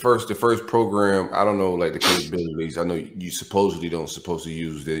 the first program, I don't know, like the capabilities. I know you supposedly don't supposed to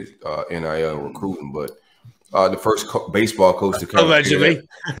use the NIL recruiting, but the first baseball coach to kind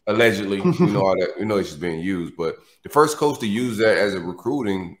allegedly, you know, all that, you know, it's just being used, but the first coach to use that as a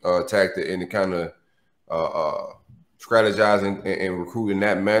recruiting tactic and to kind of strategizing and recruit in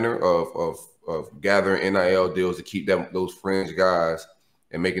that manner of gathering NIL deals to keep those fringe guys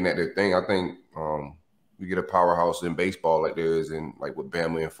and making that their thing. I think we get a powerhouse in baseball like there is in like with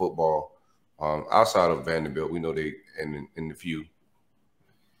Bama and football. Outside of Vanderbilt, we know they in the few.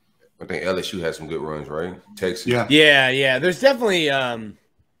 I think LSU has some good runs, right? Texas, yeah. There's definitely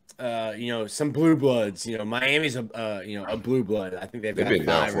you know, some blue bloods. You know, Miami's a blue blood. I think they've been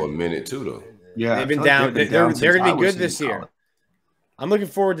down for a minute too, though. Yeah, they've been down. They're going to be good this year. I'm looking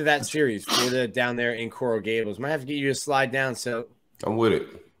forward to that series. Florida down there in Coral Gables. Might have to get you to slide down. So I'm with it.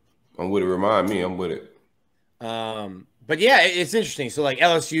 Remind me, I'm with it. But yeah, it's interesting. So like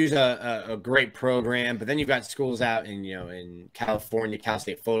LSU's a great program, but then you've got schools out in, you know, in California. Cal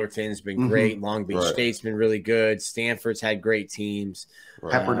State Fullerton's been great. Long Beach State's been really good. Stanford's had great teams.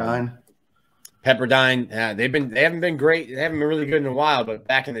 Pepperdine, they haven't been great. They haven't been really good in a while, but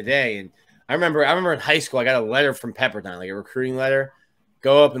back in the day, and I remember in high school, I got a letter from Pepperdine, like a recruiting letter.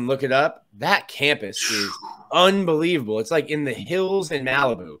 Go up and look it up. That campus is unbelievable. It's like in the hills in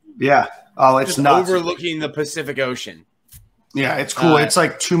Malibu. Yeah. Oh, it's just nuts. Overlooking the Pacific Ocean. Yeah, it's cool. It's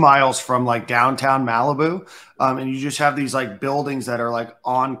like 2 miles from like downtown Malibu. And you just have these like buildings that are like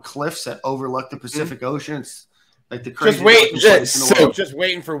on cliffs that overlook the Pacific Ocean. It's like the craziest just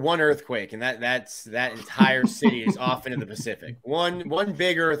waiting for one earthquake, and that entire city is off into the Pacific. One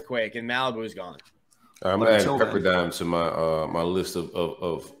big earthquake and Malibu is gone. I'm gonna add Pepperdine to my my list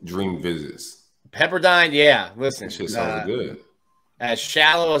of dream visits. Pepperdine, yeah. Listen, that shit sounds good. As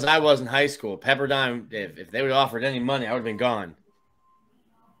shallow as I was in high school, Pepperdine, if they would have offered any money, I would have been gone.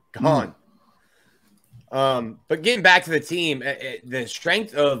 But getting back to the team, the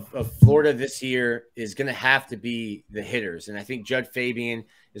strength of Florida this year is going to have to be the hitters. And I think Judd Fabian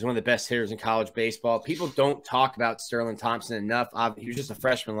is one of the best hitters in college baseball. People don't talk about Sterling Thompson enough. He was just a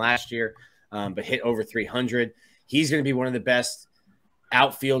freshman last year, but hit over 300. He's going to be one of the best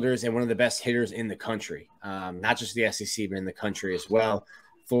outfielders and one of the best hitters in the country, not just the SEC, but in the country as well.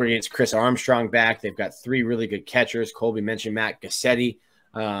 Florida gets Chris Armstrong back. They've got 3 really good catchers. Colby mentioned Matt Gassetti.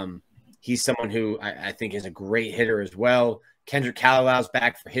 He's someone who I think is a great hitter as well. Kendrick Callaway's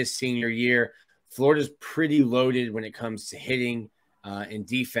back for his senior year. Florida's pretty loaded when it comes to hitting and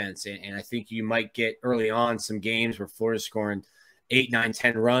defense. And I think you might get early on some games where Florida's scoring 8, 9,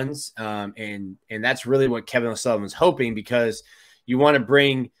 10 runs. And that's really what Kevin O'Sullivan's hoping, because you want to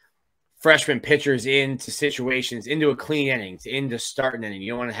bring freshman pitchers into situations, into a clean inning, into starting inning.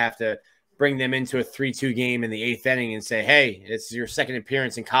 You don't want to have to bring them into a 3-2 game in the 8th inning and say, hey, it's your second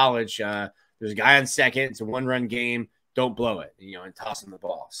appearance in college. There's a guy on second. It's a 1-run game. don't blow it, and toss them the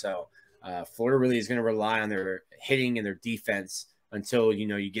ball. So Florida really is going to rely on their hitting and their defense until,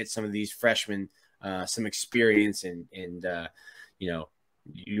 you get some of these freshmen some experience and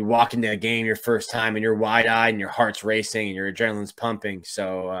you walk into a game your first time and you're wide-eyed and your heart's racing and your adrenaline's pumping.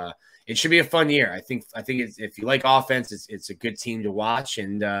 So it should be a fun year. I think if you like offense, it's a good team to watch.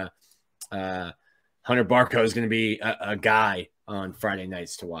 And Hunter Barco is going to be a guy on Friday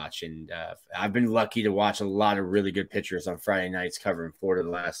nights to watch. And I've been lucky to watch a lot of really good pitchers on Friday nights covering Florida the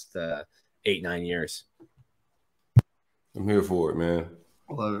last 8-9 years. I'm here for it, man.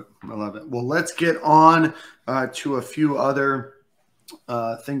 I love it. Well, let's get on to a few other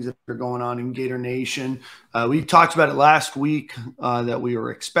things that are going on in Gator Nation. We talked about it last week that we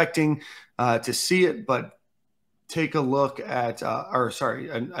were expecting to see it, but take a look at,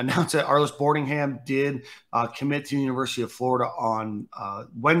 announce that Arliss Boardingham did commit to the University of Florida on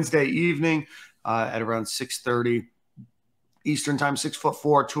Wednesday evening at around 6:30 Eastern time.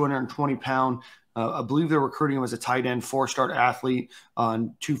 6'4", 220-pound. I believe they're recruiting him as a tight end, 4-star athlete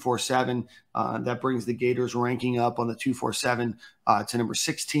on 247. That brings the Gators ranking up on the 247 to number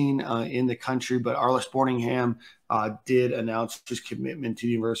 16 in the country. But Arliss Boardingham did announce his commitment to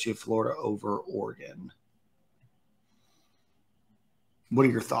the University of Florida over Oregon. What are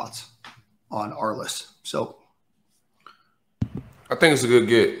your thoughts on Arliss? So, I think it's a good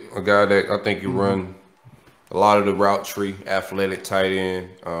get. A guy that I think can run a lot of the route tree, athletic tight end,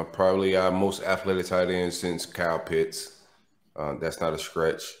 probably our most athletic tight end since Kyle Pitts. That's not a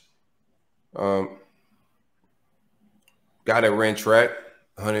stretch. Guy that ran track,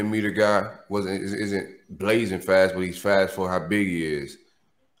 100-meter guy, isn't blazing fast, but he's fast for how big he is.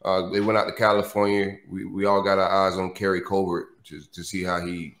 They went out to California. We all got our eyes on Kerry Colbert to see how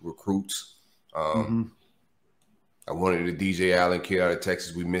he recruits. I wanted the DJ Allen kid out of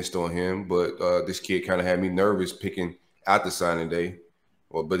Texas. We missed on him, but this kid kind of had me nervous picking out the signing day.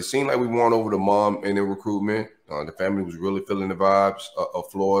 But it seemed like we won over the mom in the recruitment. The family was really feeling the vibes of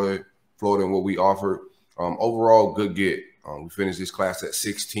Florida and what we offered. Overall, good get. We finished this class at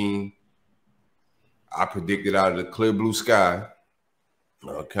 16. I predicted out of the clear blue sky,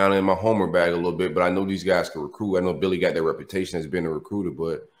 kind of in my homer bag a little bit, but I know these guys can recruit. I know Billy got that reputation as being a recruiter,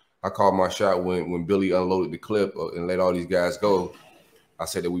 but I called my shot when Billy unloaded the clip and let all these guys go. I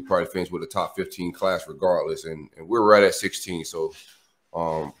said that we probably finished with a top 15 class regardless, and we're right at 16. So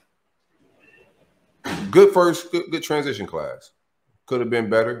good transition class. Could have been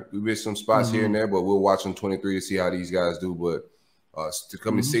better. We missed some spots here and there, but we'll watch them 23 to see how these guys do. But to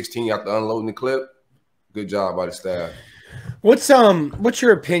come to 16 after unloading the clip, good job by the staff. What's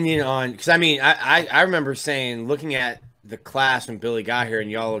your opinion on? Because I remember saying, looking at the class when Billy got here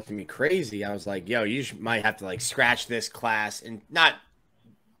and y'all looked at me crazy. I was like, yo, you might have to scratch this class and not,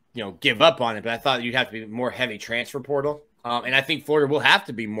 give up on it. But I thought you'd have to be more heavy transfer portal. And I think Florida will have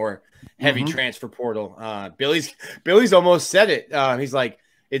to be more heavy transfer portal. Billy's almost said it. He's like,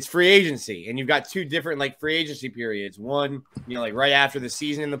 it's free agency. And you've got two different free agency periods. One, right after the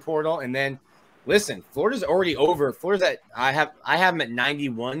season in the portal. And then listen, Florida's already over. Florida's at, I have them at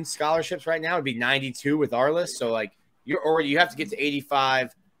 91 scholarships right now. It'd be 92 with Arliss. So you have to get to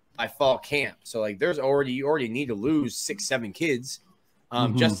 85 by fall camp. So you already need to lose 6-7 kids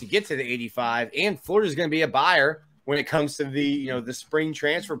just to get to the 85. And Florida's going to be a buyer when it comes to the spring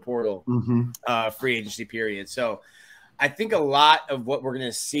transfer portal free agency period. So I think a lot of what we're going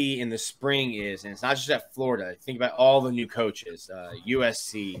to see in the spring is, and it's not just at Florida. Think about all the new coaches,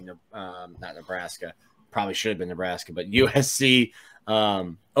 USC, not Nebraska, probably should have been Nebraska, but USC,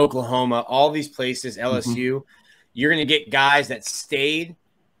 Oklahoma, all these places, LSU. You're going to get guys that stayed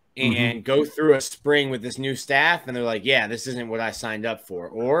and go through a spring with this new staff, and they're like, yeah, this isn't what I signed up for.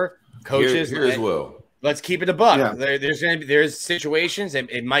 Or coaches here as well. Let's keep it a buck. Yeah. There's situations, and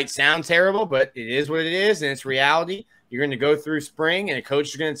it might sound terrible, but it is what it is, and it's reality. You're going to go through spring, and a coach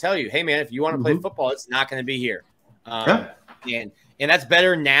is going to tell you, hey, man, if you want to play football, it's not going to be here. And that's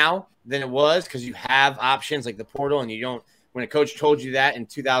better now than it was because you have options like the portal, and you don't – when a coach told you that in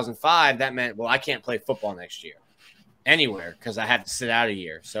 2005, that meant, well, I can't play football next year anywhere because I have to sit out a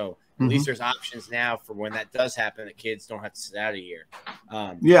year. So at least there's options now for when that does happen that kids don't have to sit out a year.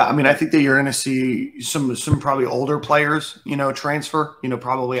 I think that you're going to see some probably older players, transfer,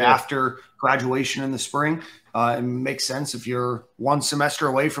 probably after graduation in the spring. It makes sense if you're one semester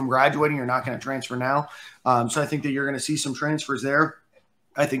away from graduating, you're not going to transfer now. So I think that you're going to see some transfers there.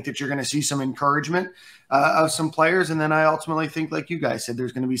 I think that you're going to see some encouragement of some players. And then I ultimately think, like you guys said,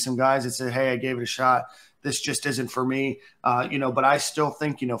 there's going to be some guys that say, hey, I gave it a shot. This just isn't for me, but I still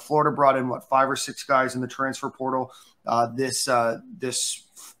think, Florida brought in 5 or 6 guys in the transfer portal this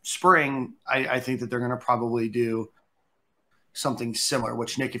spring. I think that they're going to probably do something similar,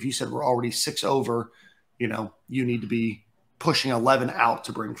 which Nick, if you said we're already 6 over, you need to be pushing 11 out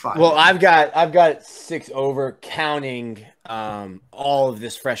to bring 5. Well, I've got 6 over counting all of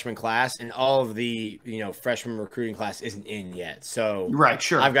this freshman class, and all of the freshman recruiting class isn't in yet. So right,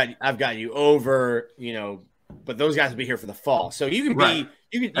 sure. I've got you over, but those guys will be here for the fall. So you can be right.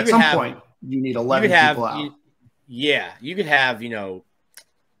 you at some point you need 11 people out. You could have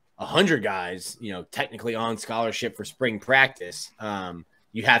 100 guys technically on scholarship for spring practice.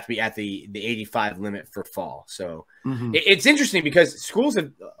 You have to be at the 85 limit for fall. So it's interesting because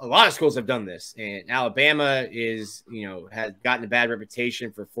a lot of schools have done this, and Alabama has gotten a bad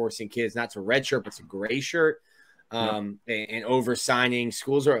reputation for forcing kids not to redshirt, but to gray shirt, and oversigning.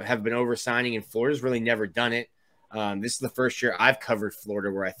 Schools have been oversigning, and Florida's really never done it. This is the first year I've covered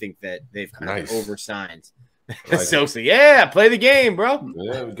Florida where I think that they've kind of oversigned. Like so play the game, bro.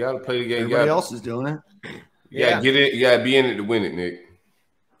 Yeah, we gotta play the game. Everybody else is doing it. Yeah, get it. You gotta be in it to win it, Nick.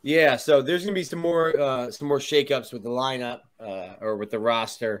 Yeah, so there's gonna be some more shakeups with the lineup or with the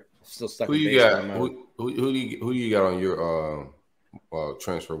roster. Still stuck. Who you got? Who you got on your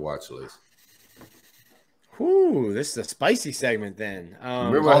transfer watch list? Ooh, this is a spicy segment. Then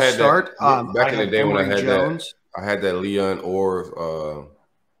remember I'll I had start back in the day when I had Jones. I had that Leon Orr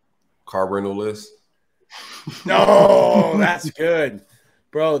car rental list. No, that's good,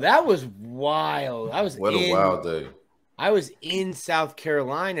 bro. That was wild. What a wild day. I was in South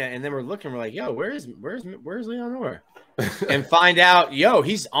Carolina, and then we're looking. We're like, "Yo, where's Leon Orr?" And find out,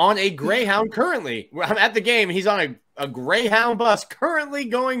 he's on a Greyhound currently. I'm at the game. He's on a Greyhound bus currently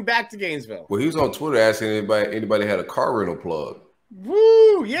going back to Gainesville. Well, he was on Twitter asking anybody had a car rental plug.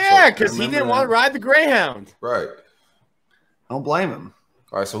 Woo, yeah, because he didn't want to ride the Greyhound. Right. Don't blame him.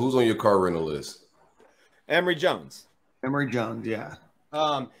 All right, so who's on your car rental list? Emory Jones. Yeah.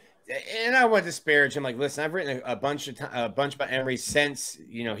 And I want to disparage him. Like, listen, I've written a bunch about Emory since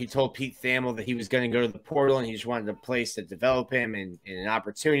he told Pete Thamel that he was going to go to the portal and he just wanted a place to develop him and an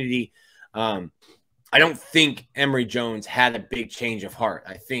opportunity. I don't think Emory Jones had a big change of heart.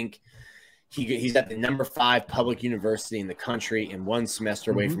 I think he's at the number 5 public university in the country and 1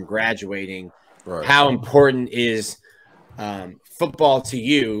 semester away from graduating. Right. How important is football to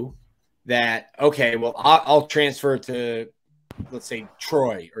you? That okay? Well, I'll transfer to, let's say,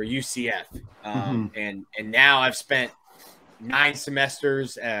 Troy or UCF, and now I've spent 9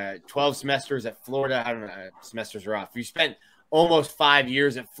 semesters, 12 semesters at Florida. I don't know, semesters are off. You spent almost 5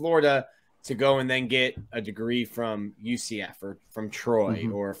 years at Florida to go and then get a degree from UCF or from Troy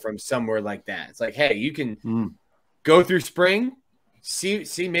or from somewhere like that. It's like, hey, you can go through spring, see,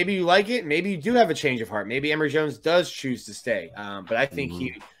 maybe you like it, maybe you do have a change of heart. Maybe Emory Jones does choose to stay, but I think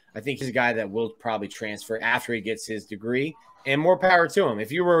he's a guy that will probably transfer after he gets his degree. And more power to him.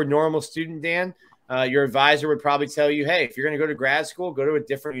 If you were a normal student, Dan, your advisor would probably tell you, hey, if you're going to go to grad school, go to a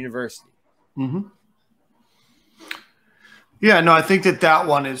different university. Yeah, no, I think that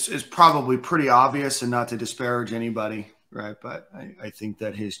one is probably pretty obvious, and not to disparage anybody, right? But I think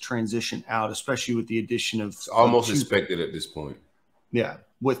that his transition out, especially with the addition of it's almost expected at this point. Yeah,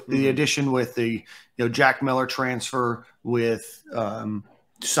 with the addition with the Jack Miller transfer, with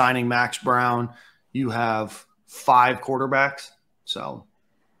signing Max Brown, you have 5 quarterbacks. So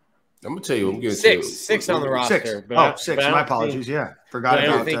I'm gonna tell you, I'm getting 6 on the roster. 6. But 6. My apologies. Forgot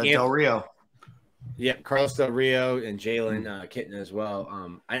about Del Rio. Yeah, Carlos Del Rio and Jalen Kitten as well.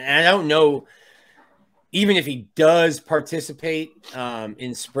 And I don't know, even if he does participate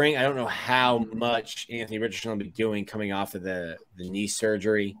in spring, I don't know how much Anthony Richardson will be doing coming off of the knee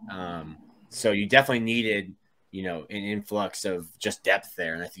surgery. So you definitely needed, an influx of just depth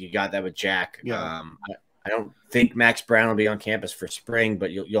there, and I think you got that with Jack. Yeah. I don't think Max Brown will be on campus for spring,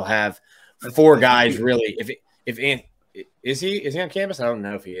 but you'll have 4 guys really. If is he on campus? I don't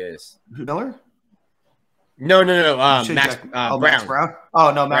know if he is. Miller? No. Max Brown. Max Brown.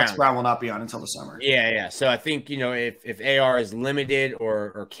 Oh no, Max Brown will not be on until the summer. Yeah. So I think if AR is limited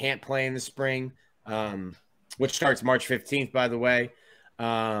or can't play in the spring, which starts March 15th, by the way,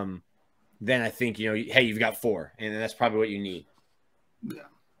 then I think hey, you've got 4, and that's probably what you need.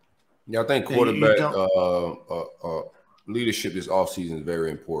 Yeah, I think quarterback leadership this offseason is very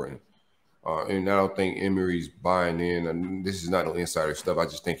important. And I don't think Emory's buying in. I mean, this is not no insider stuff. I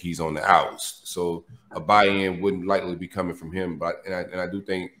just think he's on the outs. So a buy-in wouldn't likely be coming from him. But I do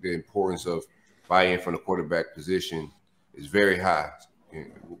think the importance of buy-in from the quarterback position is very high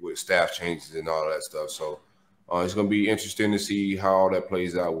with staff changes and all that stuff. So it's going to be interesting to see how all that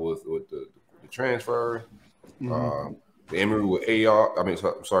plays out with the transfer. The injury with AR,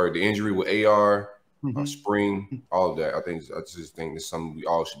 the injury with AR, spring, all of that. I just think it's something we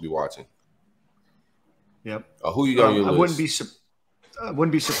all should be watching. Yep. Who you got on your list? I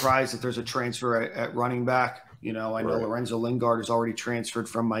wouldn't be surprised if there's a transfer at running back. You know, I know Lorenzo Lingard has already transferred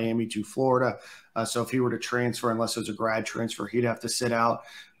from Miami to Florida. So if he were to transfer, unless it was a grad transfer, he'd have to sit out.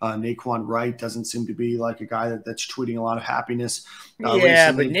 Naquan Wright doesn't seem to be like a guy that's tweeting a lot of happiness.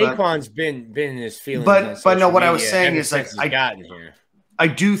 Recently, but Naquan's been in his feelings. But no, what I was saying is like I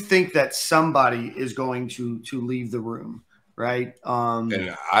do think that somebody is going to leave the room, right?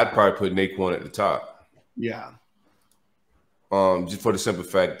 And I'd probably put Naquan at the top. Yeah. Just for the simple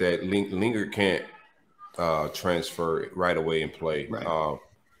fact that Lingard can't transfer right away and play. Right.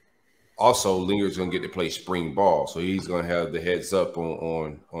 Also, Lingard's going to get to play spring ball, so he's going to have the heads up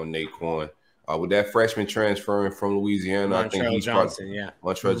on Naquan. With that freshman transferring from Louisiana, I think he's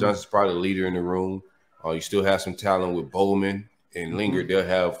Montreal Johnson's probably the leader in the room. You still have some talent with Bowman and Lingard. They'll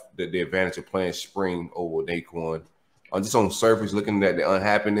have the advantage of playing spring over Naquan. Just on the surface, looking at the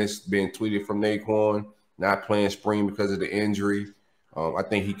unhappiness being tweeted from Naquan, not playing spring because of the injury. I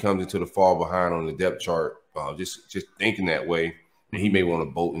think he comes into the fall behind on the depth chart, just thinking that way. And he may want to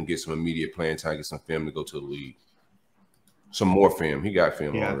bolt and get some immediate playing time, get some film to go to the league. Some more film. He got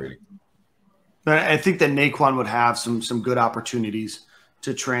film already. But I think that Naquan would have some good opportunities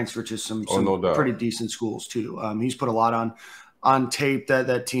to transfer to some pretty decent schools too. He's put a lot on tape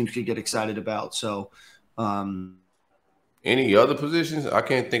that teams could get excited about. So any other positions? I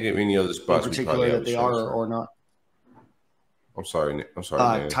can't think of any other spots in particular that they are or not. I'm sorry.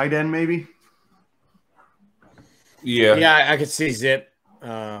 Tight end maybe. Yeah, I could see Zip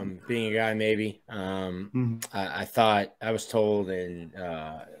being a guy maybe. I was told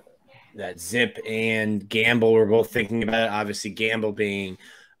that Zip and Gamble were both thinking about it. Obviously, Gamble being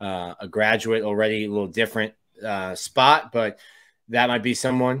a graduate already, a little different spot, but that might be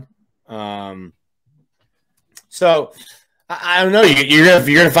someone. So I don't know. You're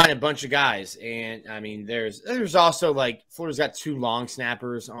gonna find a bunch of guys, and I mean, there's also like Florida's got 2 long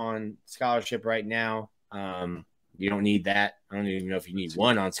snappers on scholarship right now. You don't need that. I don't even know if you need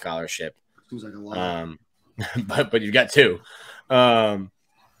 1 on scholarship. Seems like a lot. But you've got 2. And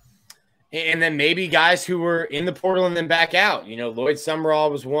then maybe guys who were in the portal and then back out. You know, Lloyd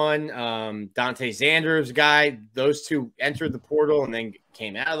Summerall was one. Dante Zander was a guy. Those 2 entered the portal and then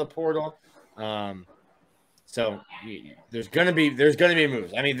came out of the portal. So there's gonna be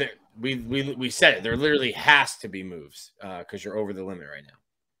moves. I mean, we said it. There literally has to be moves because you're over the limit right now.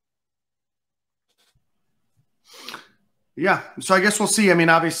 Yeah, so I guess we'll see. I mean,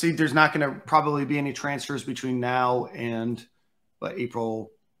 obviously, there's not going to probably be any transfers between now and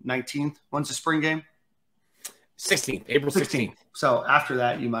April 19th. When's the spring game? 16th, April 16th. So after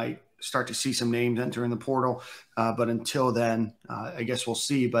that, you might start to see some names enter in the portal. But until then, I guess we'll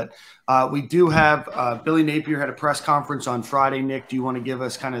see. But we do have Billy Napier had a press conference on Friday. Nick, do you want to give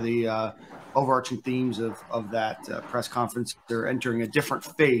us kind of the overarching themes of that press conference? They're entering a different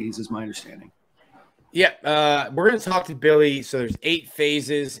phase, is my understanding. Yeah, we're going to talk to Billy. So there's 8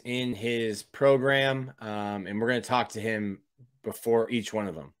 phases in his program, and we're going to talk to him before each one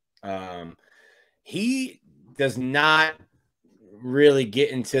of them. He does not really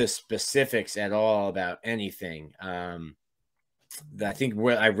get into specifics at all about anything. I think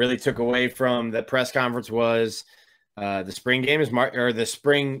what I really took away from the press conference was the spring game is the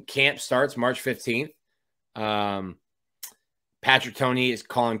spring camp starts March 15th. Patrick Toney is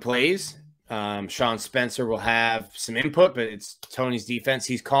calling plays. Sean Spencer will have some input, but it's Tony's defense.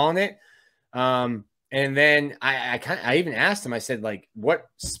 He's calling it. And then I even asked him, I said, like, what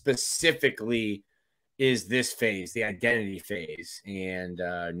specifically is this phase, the identity phase? And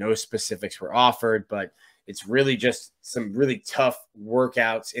no specifics were offered, but it's really just some really tough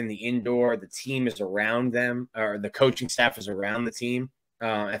workouts in the indoor. The team is around them, or the coaching staff is around the team.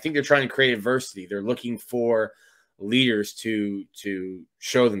 I think they're trying to create adversity. They're looking for leaders to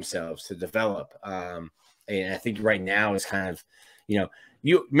show themselves, to develop. And I think right now is kind of,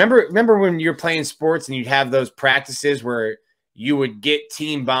 you remember when you're playing sports and you'd have those practices where you would get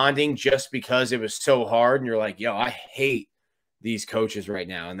team bonding just because it was so hard. And you're like, yo, I hate these coaches right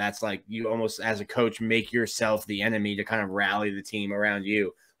now. And that's like, you almost as a coach, make yourself the enemy to kind of rally the team around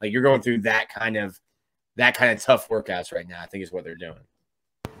you. Like you're going through that kind of tough workouts right now, I think is what they're doing.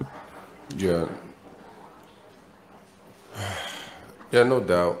 Yeah. Yeah, no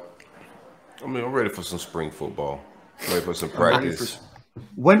doubt. I mean, I'm ready for some spring football. I'm ready for some practice.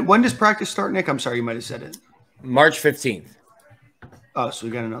 When does practice start, Nick? I'm sorry, you might have said it. March 15th. Oh, so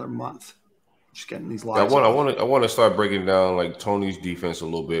we got another month. Just getting these lives. I want to start breaking down like Tony's defense a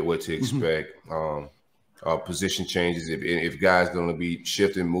little bit, what to expect. Position changes, if guys going to be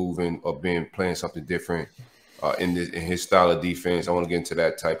shifting, moving, or playing something different. in his style of defense. I want to get into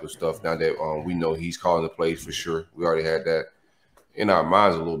that type of stuff now that we know he's calling the plays for sure. We already had that in our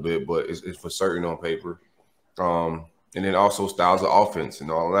minds a little bit, but it's for certain on paper. And then also styles of offense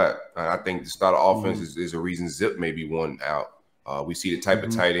and all that. I think the style of offense is a reason Zip may be one out. We see the type of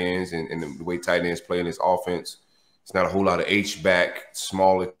tight ends and the way tight ends play in this offense. It's not a whole lot of H-back,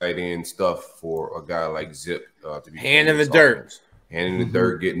 smaller tight end stuff for a guy like Zip to be hand in the dirt. Hand in the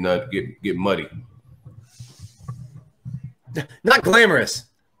dirt, get muddy. Not glamorous.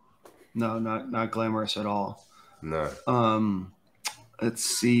 No, not glamorous at all. No. Let's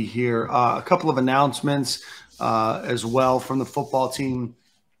see here. A couple of announcements as well from the football team.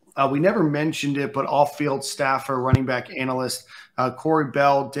 We never mentioned it, but off-field staffer, running back analyst Corey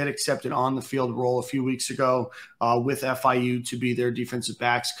Bell did accept an on-the-field role a few weeks ago with FIU to be their defensive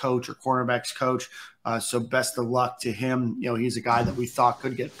backs coach or cornerbacks coach. So best of luck to him. You know, he's a guy that we thought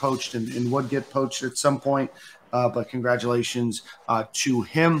could get poached and would get poached at some point. But congratulations to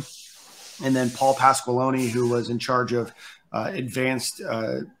him. And then Paul Pasqualoni, who was in charge of advanced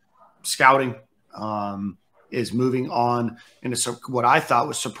scouting, is moving on into what I thought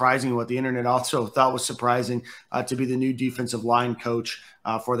was surprising, what the internet also thought was surprising, to be the new defensive line coach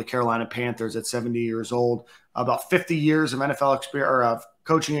for the Carolina Panthers at 70 years old. About 50 years of NFL experience or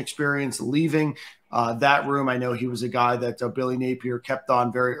coaching experience leaving that room. I know he was a guy that Billy Napier kept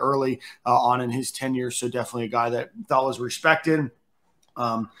on very early on in his tenure, so definitely a guy that thought was respected.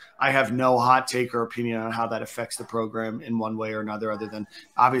 I have no hot take or opinion on how that affects the program in one way or another, other than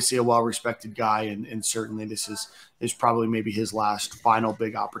obviously a well-respected guy, and certainly this is probably maybe his last final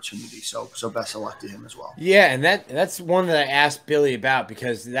big opportunity. So best of luck to him as well. Yeah, and that's one that I asked Billy about,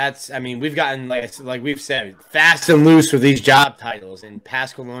 because we've gotten like we've said, fast and loose with these job titles, and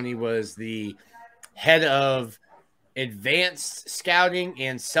Pasqualoni was the head of advanced scouting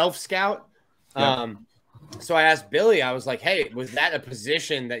and self-scout. Yeah. So I asked Billy, I was like, hey, was that a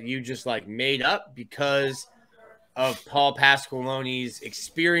position that you just like made up because of Paul Pasqualoni's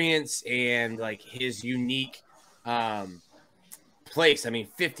experience and like his unique place? I mean,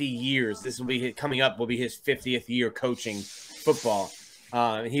 50 years. This will be coming up will be his 50th year coaching football.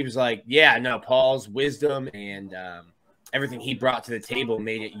 And he was like, yeah, no, Paul's wisdom and everything he brought to the table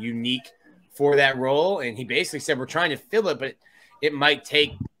made it unique for that role. And he basically said, we're trying to fill it, but it might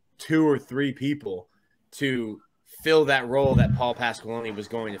take 2 or 3 people to fill that role that Paul Pasqualoni was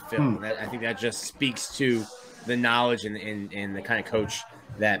going to fill. I think that just speaks to the knowledge and the kind of coach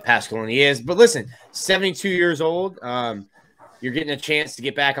that Pasqualoni is. But listen, 72 years old, you're getting a chance to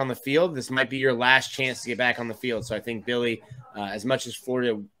get back on the field. This might be your last chance to get back on the field. So I think Billy, as much as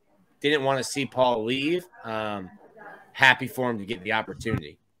Florida didn't want to see Paul leave, happy for him to get the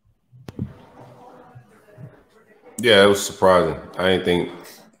opportunity. Yeah, it was surprising. I didn't think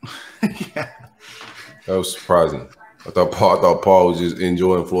 – yeah. That was surprising. I thought Paul was just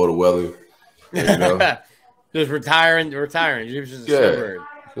enjoying Florida weather. You know? Just retiring. He was just a suburb.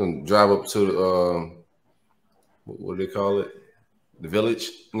 Gonna drive up to the what do they call it? The village.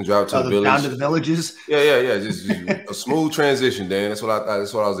 I'm gonna drive to the village. Down to the villages. Yeah. Just a smooth transition, Dan. That's what I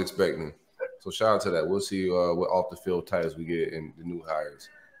was expecting. So shout out to that. We'll see what off the field titles we get in the new hires.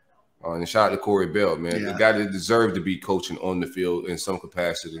 And shout out to Corey Bell, man. The guy that deserved to be coaching on the field in some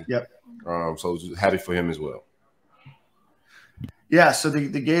capacity. Yep. So just happy for him as well. Yeah, so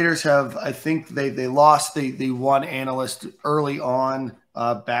the Gators have, I think they lost the one analyst early on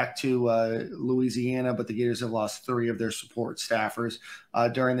back to Louisiana, but the Gators have lost 3 of their support staffers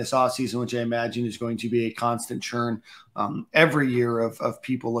during this offseason, which I imagine is going to be a constant churn every year of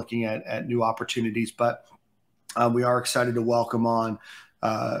people looking at new opportunities. But we are excited to welcome on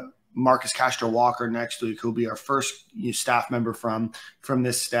Marcus Castro-Walker next week, who'll be our first staff member from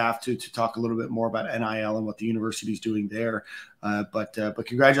this staff to talk a little bit more about NIL and what the university is doing there. But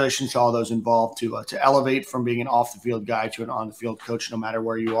congratulations to all those involved to elevate from being an off-the-field guy to an on-the-field coach, no matter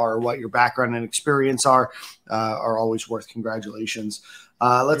where you are or what your background and experience are always worth congratulations.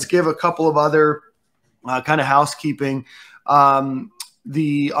 Let's give a couple of other kind of housekeeping. On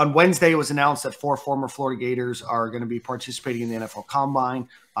Wednesday, it was announced that 4 former Florida Gators are going to be participating in the NFL Combine,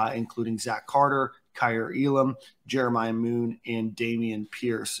 including Zach Carter, Kyer Elam, Jeremiah Moon, and Damian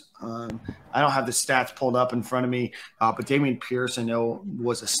Pierce. I don't have the stats pulled up in front of me, but Damian Pierce, I know,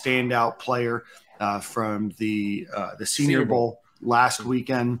 was a standout player from the Senior Bowl last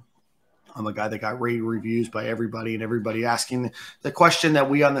weekend. I'm a guy that got rave reviews by everybody, and everybody asking the question that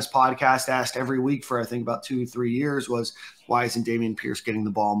we on this podcast asked every week for, I think, about 2-3 years was, why isn't Damian Pierce getting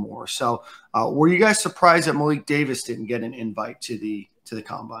the ball more? So were you guys surprised that Malik Davis didn't get an invite to the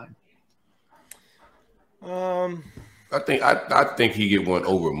Combine? I think he get one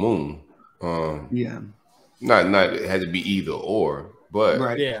over Moon. Yeah. Not it had to be either or, but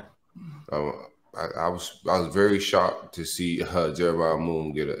Right. Yeah. I was very shocked to see Jeremiah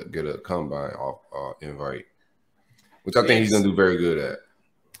Moon get a combine off invite, which I think he's gonna do very good at.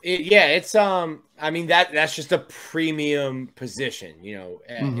 It's I mean that's just a premium position, you know.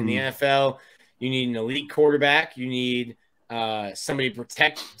 In the NFL, you need an elite quarterback. You need somebody to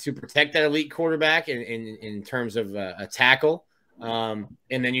protect that elite quarterback in terms of a tackle. And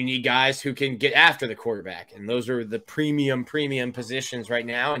then you need guys who can get after the quarterback, and those are the premium positions right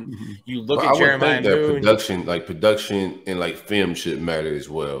now. And you look at Jeremiah Moon. Production and like film should matter as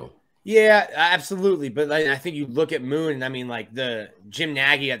well. Yeah, absolutely. But I think you look at Moon, and I mean, like the Jim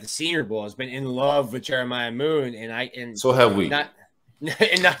Nagy at the Senior Bowl has been in love with Jeremiah Moon, and so have we. Not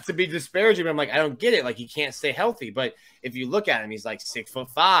to be disparaging, but I'm like, I don't get it. Like, he can't stay healthy. But if you look at him, he's like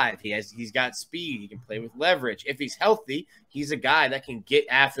 6'5". He's got speed. He can play with leverage. If he's healthy, he's a guy that can get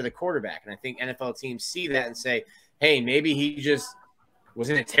after the quarterback. And I think NFL teams see that and say, hey, maybe he just was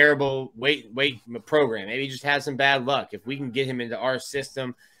in a terrible weight program. Maybe he just had some bad luck. If we can get him into our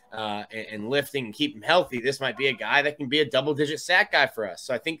system and lifting and keep him healthy, this might be a guy that can be a double-digit sack guy for us.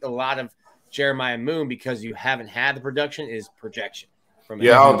 So I think a lot of Jeremiah Moon, because you haven't had the production, is projection.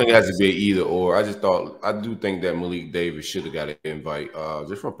 Yeah, I don't think it has to be either or. I do think that Malik Davis should have got an invite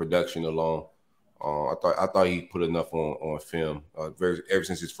just from production alone. I thought he put enough on film ever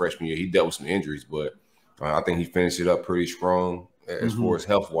since his freshman year. He dealt with some injuries, but I think he finished it up pretty strong as far as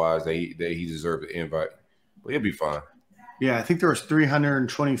health wise. That he deserved an invite, but he'll be fine. Yeah, I think there was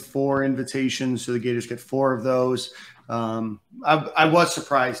 324 invitations, so the Gators get 4 of those. I was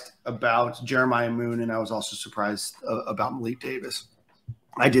surprised about Jeremiah Moon, and I was also surprised about Malik Davis.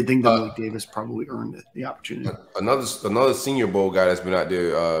 I did think that Malik Davis probably earned the opportunity. Another Senior Bowl guy that's been out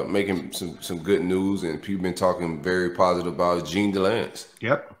there making some good news, and people been talking very positive about Gene DeLance.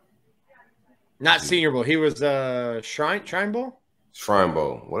 Yep. Not Senior Bowl. He was Shrine Bowl? Shrine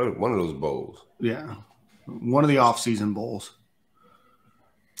Bowl. One of those bowls. Yeah. One of the off-season bowls.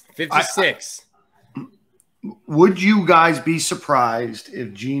 56. Would you guys be surprised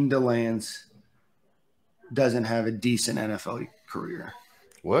if Gene DeLance doesn't have a decent NFL career?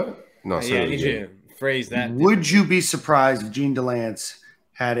 What? No, I need you to phrase that. Would you be surprised if Gene DeLance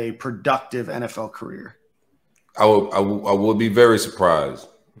had a productive NFL career? I would be very surprised.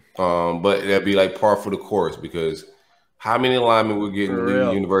 But that'd be like par for the course, because how many linemen we're getting in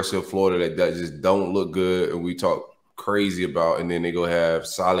the University of Florida that just don't look good and we talk crazy about, and then they go have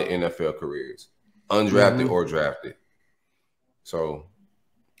solid NFL careers, undrafted or drafted. So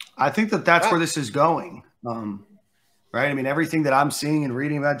I think that's where this is going. Right. I mean, everything that I'm seeing and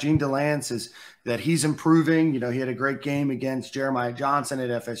reading about Gene DeLance is that he's improving. You know, he had a great game against Jeremiah Johnson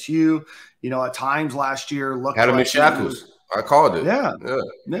at FSU. You know, at times last year, had him in shackles. I called it.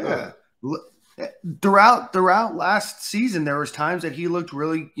 Yeah. Throughout last season, there was times that he looked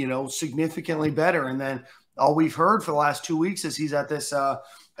really, significantly better. And then all we've heard for the last 2 weeks is he's at this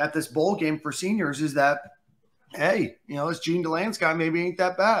bowl game for seniors is that, hey, this Gene DeLance guy maybe ain't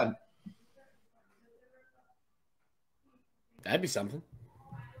that bad. That'd be something.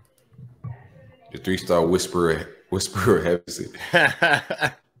 The 3-star whisperer has it.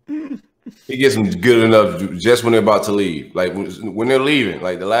 He gets them good enough just when they're about to leave. Like when they're leaving,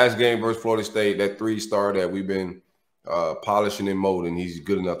 like the last game versus Florida State, that 3-star that we've been polishing and molding, he's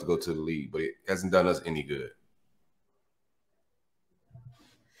good enough to go to the league, but it hasn't done us any good.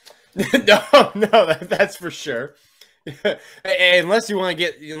 No, that's for sure. Unless you want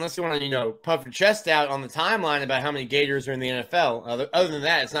to puff your chest out on the timeline about how many Gators are in the NFL. Other than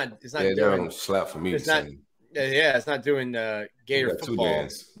that, it's not. Yeah, doing slap for me. It's not. Yeah, it's not doing Gator football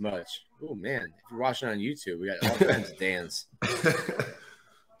much. Oh man, if you're watching on YouTube, we got all kinds of Dans.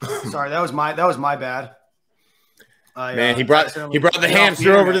 Sorry, that was my bad. Man, he brought the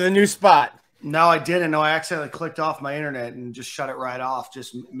hamster over to the new spot. No, I didn't. No, I accidentally clicked off my internet and just shut it right off,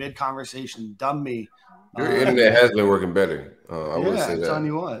 just mid-conversation. Dumb me. Your internet has been working better. I would say that. Telling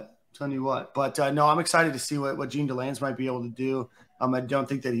you what. But no, I'm excited to see what Gene DeLance might be able to do. I don't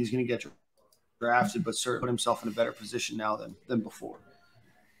think that he's going to get drafted, but certainly put himself in a better position now than before.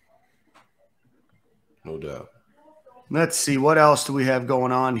 No doubt. Let's see. What else do we have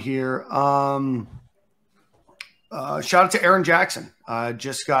going on here? Shout out to Aaron Jackson.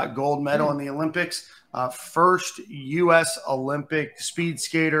 Just got gold medal in the Olympics. First U.S. Olympic speed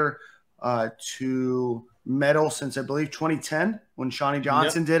skater to medal since, I believe, 2010 when Shawnee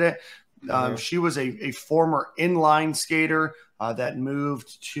Johnson did it. She was a former inline skater that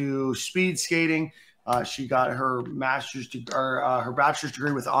moved to speed skating. She got her bachelor's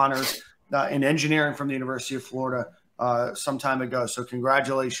degree with honors in engineering from the University of Florida some time ago. So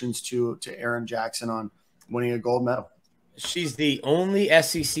congratulations to Aaron Jackson on winning a gold medal. She's the only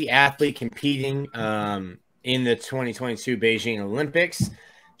SEC athlete competing in the 2022 Beijing Olympics.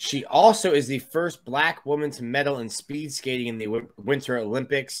 She also is the first Black woman to medal in speed skating in the Winter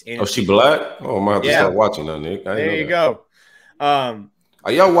Olympics. And she Black? Oh, I might have to start watching that, Nick. There you go.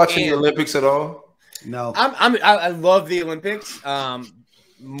 Are y'all watching the Olympics at all? No. I love the Olympics.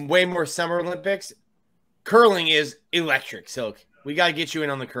 Way more Summer Olympics. Curling is electric, Silk. We got to get you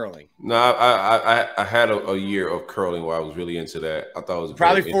in on the curling. No, I had a year of curling where I was really into that. I thought it was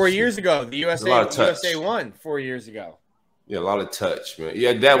probably 4 years ago. The USA won 4 years ago. Yeah, a lot of touch, man.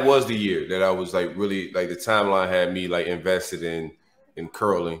 Yeah, that was the year that I was like really like the timeline had me like invested in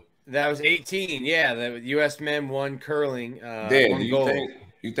curling. That was 18. Yeah, the U.S. men won curling. Dan, do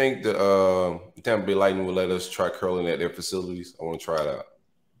you think the Tampa Bay Lightning will let us try curling at their facilities? I want to try it out.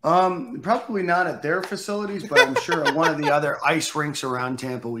 Probably not at their facilities, but I'm sure at one of the other ice rinks around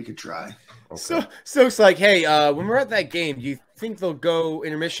Tampa we could try. Okay. So it's like, hey, when we're at that game, do you think they'll go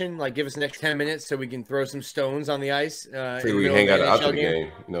intermission, like give us an extra 10 minutes so we can throw some stones on the ice? We hang out after the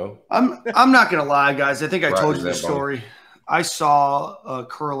game, you know? I'm not gonna lie, guys. I think I told you the story. I saw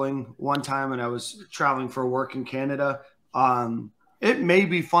curling one time when I was traveling for work in Canada. It may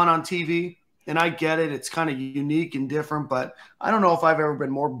be fun on TV. And I get it. It's kind of unique and different, but I don't know if I've ever been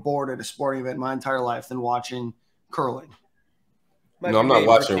more bored at a sporting event in my entire life than watching curling. No, I'm not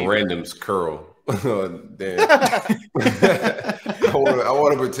watching randoms curl. Damn. I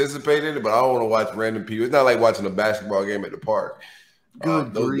want to participate in it, but I don't want to watch random people. It's not like watching a basketball game at the park.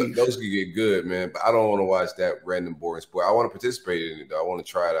 Those can get good, man. But I don't want to watch that random boring sport. I want to participate in it, though. I want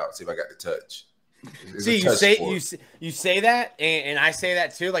to try it out, see if I got the touch. See, you say that, and I say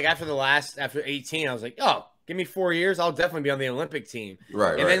that too. Like after 18, I was like, oh, give me 4 years, I'll definitely be on the Olympic team.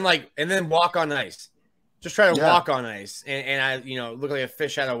 Right. And then walk on ice. Just try to walk on ice, and I, look like a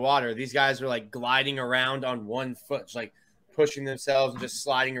fish out of water. These guys are like gliding around on one foot, just like pushing themselves and just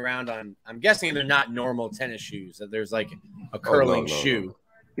sliding around on. I'm guessing they're not normal tennis shoes. That there's like a curling shoe.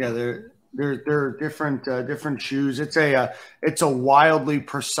 Yeah, they're different shoes. It's a wildly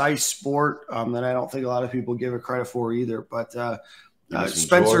precise sport that I don't think a lot of people give it credit for either. But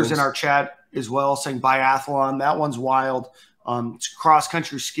Spencer's in our chat as well saying biathlon. That one's wild. It's cross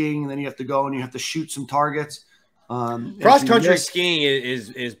country skiing, and then you have to go and you have to shoot some targets. Cross country skiing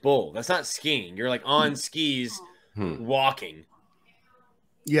is bull. That's not skiing. You're like on skis walking.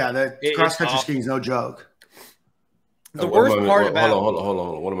 Yeah, cross country skiing is no joke. The worst part about hold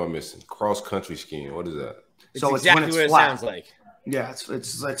on. What am I missing? Cross country skiing. What is that? So it's exactly what it sounds like. Yeah,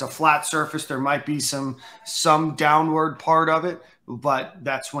 it's a flat surface. There might be some downward part of it, but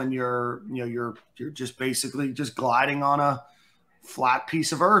that's when you're just basically just gliding on a flat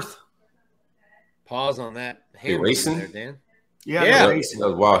piece of earth. Pause on that. Hand racing there, Dan. Yeah. That was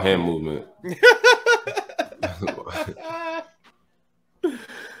wild hand movement.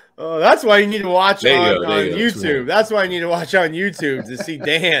 Oh, that's why you need to watch on YouTube. That's why you need to watch on YouTube to see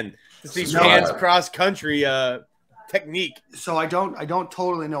Dan's cross country technique. So I don't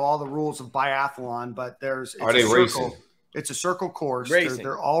totally know all the rules of biathlon, but are they racing? It's a circle course.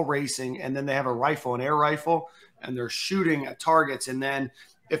 They're all racing, and then they have a rifle, an air rifle, and they're shooting at targets. And then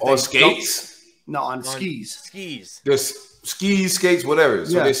if on skates, on skis. There's skis, skates, whatever.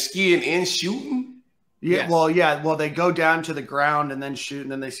 So they're skiing and shooting. Yeah, yes. Well, they go down to the ground and then shoot,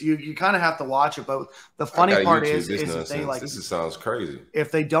 and then you kind of have to watch it. But the funny part is if they this sounds crazy.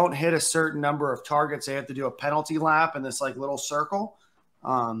 If they don't hit a certain number of targets, they have to do a penalty lap in this like little circle.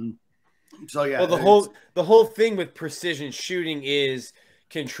 So yeah. Well, the whole thing with precision shooting is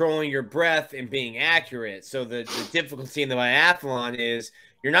controlling your breath and being accurate. So the difficulty in the biathlon is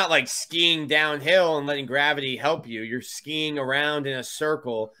you're not like skiing downhill and letting gravity help you. You're skiing around in a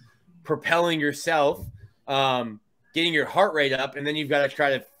circle, propelling yourself, getting your heart rate up, and then you've got to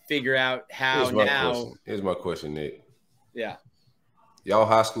try to figure out how now. Here's my question, Nick. Yeah. Y'all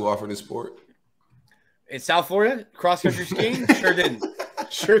high school offer this sport? In South Florida, cross-country skiing? Sure didn't.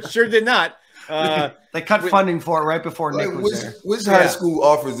 Sure did not. They cut funding for it right before Nick was there. Which high school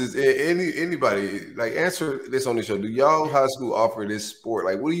offers this? Anybody, like, answer this on the show. Do y'all high school offer this sport?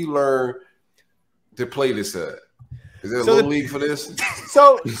 Like, what do you learn to play this at? Is there a little league for this?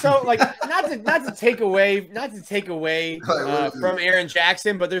 So like not to take away from Aaron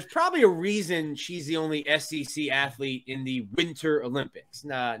Jackson, but there's probably a reason she's the only SEC athlete in the Winter Olympics.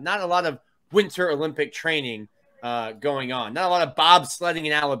 Not a lot of Winter Olympic training going on. Not a lot of bobsledding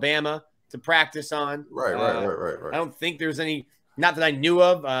in Alabama to practice on. Right. I don't think there's any, not that I knew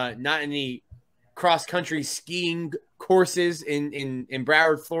of, not any cross country skiing courses in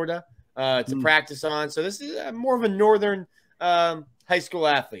Broward, Florida. To practice on. So this is more of a northern high school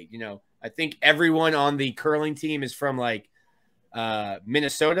athlete, I think everyone on the curling team is from like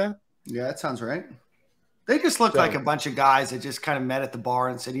Minnesota. Yeah, that sounds right. They just look like a bunch of guys that just kind of met at the bar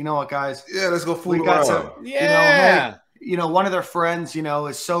and said, you know what, guys? Yeah, let's go fool We got around. some, Yeah. one of their friends,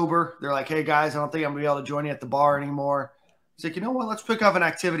 is sober. They're like, hey, guys, I don't think I'm going to be able to join you at the bar anymore. It's like, you know what? Let's pick up an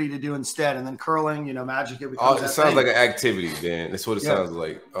activity to do instead. And then curling, magic, it becomes It sounds like an activity, Dan. That's what it sounds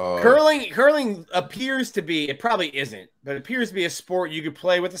like. Curling appears to be, it probably isn't, but it appears to be a sport you could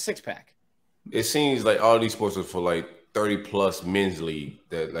play with a six-pack. It seems like all these sports are for like 30-plus men's league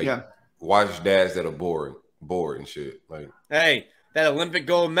that watch dads that are bored and shit. Like, hey, that Olympic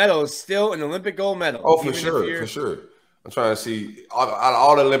gold medal is still an Olympic gold medal. Oh, for sure. I'm trying to see out of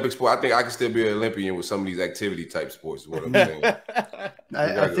all the Olympic sports, I think I can still be an Olympian with some of these activity type sports. Is what I'm saying.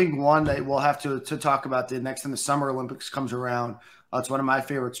 I think one that we'll have to talk about the next time the Summer Olympics comes around. It's one of my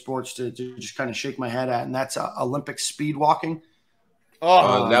favorite sports to just kind of shake my head at, and that's Olympic speed walking.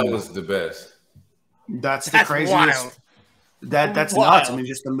 That was the best. That's the craziest. Wild. That's nuts. I mean,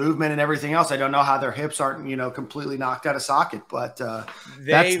 just the movement and everything else. I don't know how their hips aren't, completely knocked out of socket, but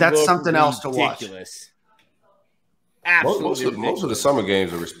that's something else to watch. Absolutely. Most of the summer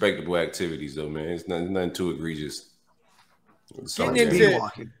games are respectable activities, though, man. It's nothing too egregious. Leading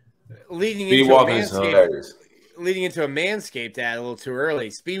into a Manscaped ad a little too early.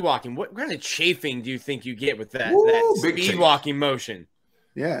 Speed walking. What kind of chafing do you think you get with that speed walking motion?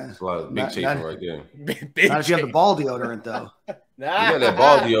 Yeah, it's a lot of big chafing right there. Not if you have the ball deodorant, though. You got that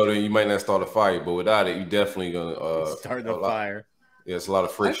ball deodorant, you might not start a fire, but without it, you definitely gonna start the fire. Yeah, it's a lot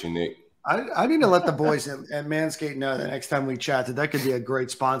of friction, Nick. I need to let the boys at Manscaped know that next time we chat that could be a great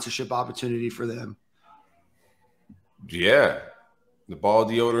sponsorship opportunity for them. Yeah, the ball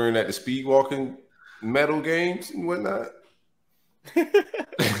deodorant at the speed walking medal games and whatnot.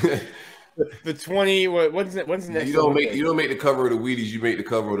 The 20. When's the next? You don't make the cover of the Wheaties. You make the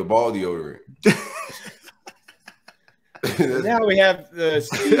cover of the ball deodorant. Now we have the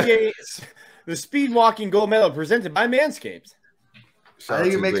speed walking gold medal presented by Manscaped. I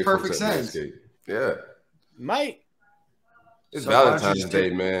think it makes perfect sense. Yeah. It's So Valentine's Day,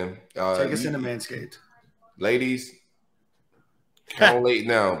 man. Take us into Manscaped. Ladies, kind of late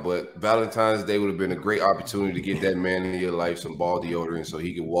now, but Valentine's Day would have been a great opportunity to get that man in your life some ball deodorant so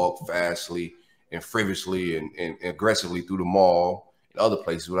he can walk fastly and frivolously and aggressively through the mall and other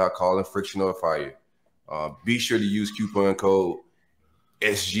places without causing friction or fire. Be sure to use coupon code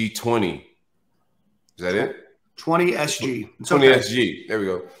SG20. Is that it? 20SG. 20SG. There we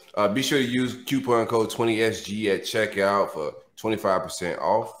go. Be sure to use coupon code 20SG at checkout for 25%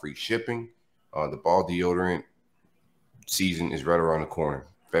 off, free shipping. The ball deodorant season is right around the corner.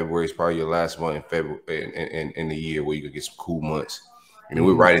 February is probably your last month in February in the year where you can get some cool months. And then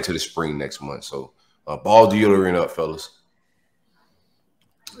we're right into the spring next month. So ball deodorant up, fellas.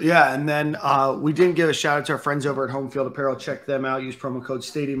 Yeah, and then we didn't give a shout out to our friends over at Home Field Apparel. Check them out. Use promo code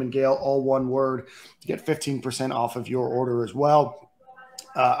Stadium and Gale, all one word, to get 15% off of your order as well.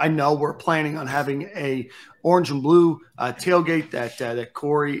 I know we're planning on having a orange and blue tailgate that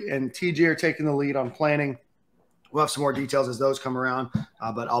Corey and TJ are taking the lead on planning. We'll have some more details as those come around,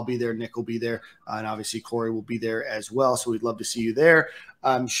 but I'll be there. Nick will be there, and obviously Corey will be there as well. So we'd love to see you there.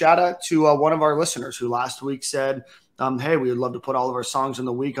 Shout out to one of our listeners who last week said, hey, we would love to put all of our songs in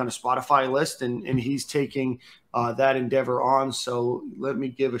the week on a Spotify list, and he's taking that endeavor on. So let me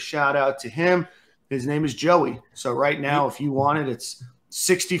give a shout out to him. His name is Joey. So right now, if you want it, it's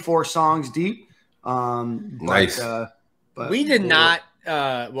 64 songs deep. Nice. But we did not.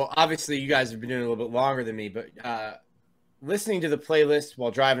 Well, obviously, you guys have been doing it a little bit longer than me, but listening to the playlist while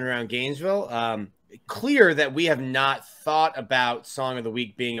driving around Gainesville, clear that we have not thought about Song of the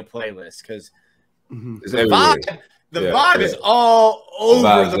Week being a playlist because the vibe is all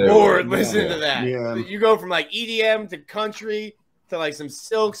over the board. Listen to that. Yeah. You go from like EDM to country to like some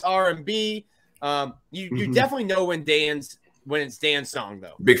Silks R&B. You definitely know when it's Dan's song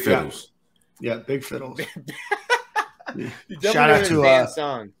though. Big fiddles. Yeah, big fiddles. Shout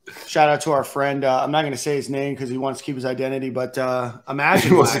out to our friend. I'm not going to say his name because he wants to keep his identity, but Imagine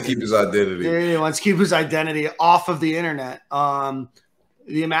he wants to keep his identity. Yeah, he wants to keep his identity off of the internet.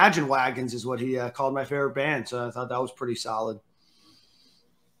 The Imagine Wagons is what he called my favorite band, so I thought that was pretty solid.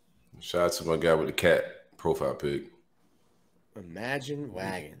 Shout out to my guy with the cat profile pic. Imagine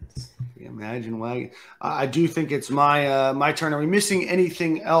Wagons. Imagine Wagons. I do think it's my turn. Are we missing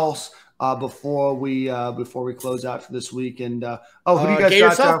anything else before we close out for this week? And who do you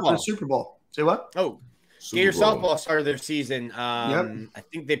guys got for the Super Bowl? Say what? Gator softball started their season. I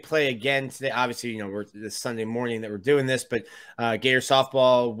think they play again today. Obviously, we're this Sunday morning that we're doing this, but Gator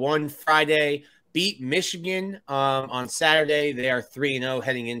softball won Friday, beat Michigan on Saturday. They are 3-0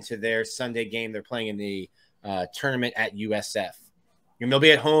 heading into their Sunday game. They're playing in the tournament at USF. And they'll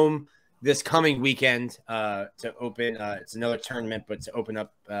be at home this coming weekend to open. It's another tournament, but to open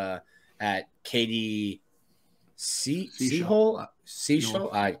up at Katie Seahole.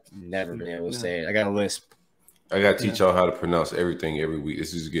 I never been able to say it. I got a lisp. I got to teach y'all how to pronounce everything every week.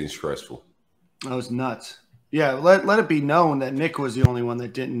 This is getting stressful. That was nuts. Yeah, let it be known that Nick was the only one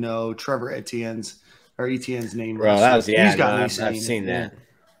that didn't know Trevor Etienne's name. Bro, that was I've seen that.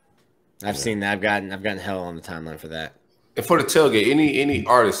 I've seen that. I've gotten hell on the timeline for that. And for the tailgate, any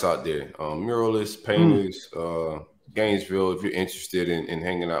artists out there, muralists, painters, Gainesville, if you're interested in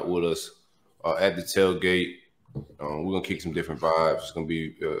hanging out with us at the tailgate, we're gonna kick some different vibes. It's gonna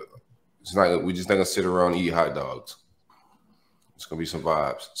be we're just not gonna sit around and eat hot dogs. It's gonna be some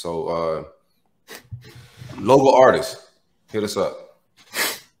vibes. So local artists, hit us up.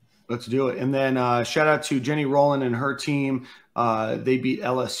 Let's do it. And then shout out to Jenny Rowland and her team. They beat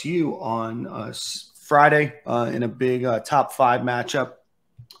LSU on Friday in a big top 5 matchup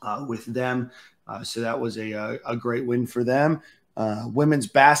with them. So that was a great win for them. Women's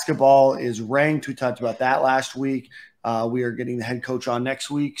basketball is ranked. We talked about that last week. We are getting the head coach on next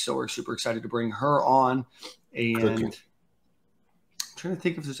week, so we're super excited to bring her on. And I'm trying to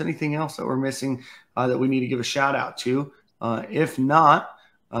think if there's anything else that we're missing that we need to give a shout out to. If not,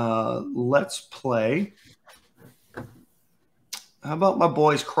 let's play. How about my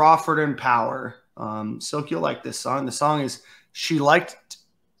boys Crawford and Power? Silk, you'll like this song. The song is "She Liked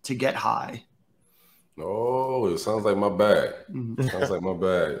to Get High." Oh, it sounds like my bag. Sounds like my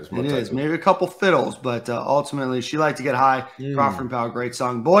bag. It is. Maybe a couple fiddles, but ultimately, She Liked to Get High. Crawford and Power, great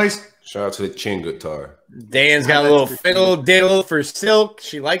song. Boys. Shout out to the chin guitar. Dan's got a little fiddle diddle for Silk.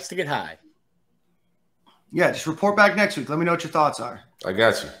 She likes to get high. Yeah, just report back next week. Let me know what your thoughts are. I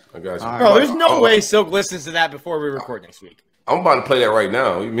got you. Right. Bro, there's no way Silk listens to that before we record next week. I'm about to play that right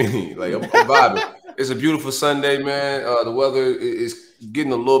now. What do you mean? Like, I'm vibing. It's a beautiful Sunday, man. The weather is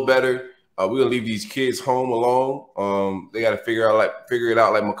getting a little better. We're gonna leave these kids home alone. They got to figure it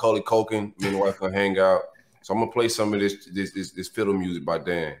out like Macaulay Culkin. Me and the wife gonna hang out. So I'm gonna play some of this fiddle music by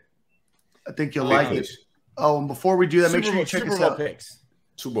Dan. I think you'll like it. Oh, and before we do that, make sure you check us out.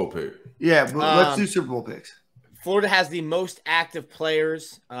 Super Bowl pick. Yeah, but let's do Super Bowl picks. Florida has the most active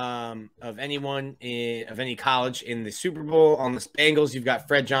players of anyone of any college in the Super Bowl. On the Bengals, you've got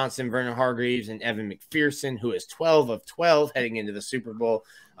Fred Johnson, Vernon Hargreaves, and Evan McPherson, who is 12 of 12 heading into the Super Bowl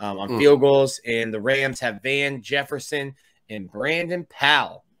on field goals. And the Rams have Van Jefferson and Brandon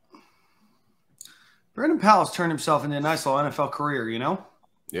Powell. Brandon Powell's turned himself into a nice little NFL career, you know?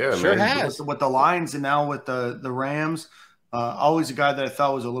 Yeah, sure man. has. With the Lions and now with the Rams. Always a guy that I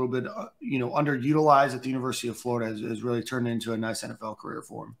thought was a little bit, underutilized at the University of Florida has really turned into a nice NFL career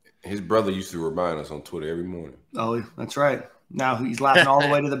for him. His brother used to remind us on Twitter every morning. Oh, that's right. Now he's laughing all the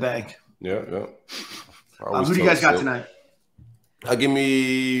way to the bank. Yeah. Who do you guys got tonight? I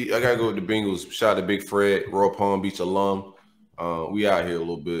gotta go with the Bengals. Shout out to Big Fred, Royal Palm Beach alum. We out here a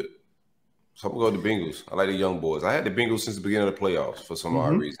little bit. So I'm gonna go with the Bengals. I like the young boys. I had the Bengals since the beginning of the playoffs for some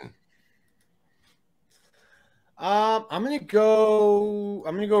odd reason. I'm gonna go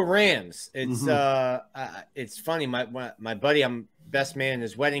Rams. It's funny. My buddy, I'm best man in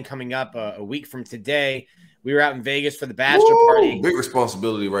his wedding coming up a week from today. We were out in Vegas for the bachelor party. Big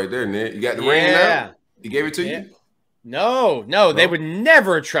responsibility right there, Nick. You got the ring now? He gave it to you? No, they would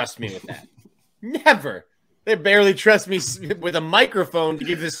never trust me with that. Never. They barely trust me with a microphone to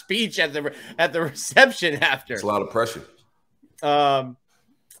give the speech at the reception after. It's a lot of pressure.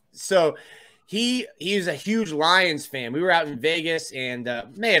 So he is a huge Lions fan. We were out in Vegas and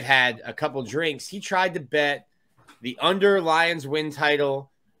may have had a couple drinks. He tried to bet the under Lions win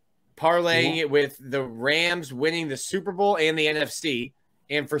title, parlaying it with the Rams winning the Super Bowl and the NFC.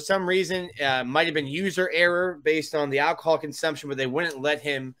 And for some reason, might have been user error based on the alcohol consumption, but they wouldn't let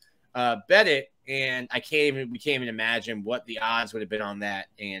him bet it. And we can't even imagine what the odds would have been on that.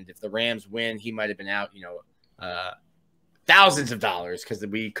 And if the Rams win, he might have been out, thousands of dollars because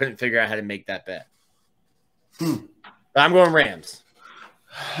we couldn't figure out how to make that bet. But I'm going Rams.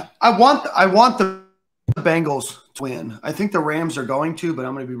 I want the Bengals to win. I think the Rams are going to, but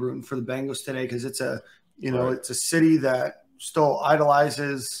I'm going to be rooting for the Bengals today because it's it's a city that still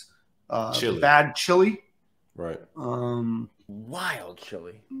idolizes bad chili. Right. Wild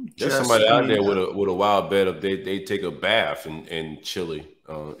chili. There's somebody out there with a wild bet of they take a bath in chili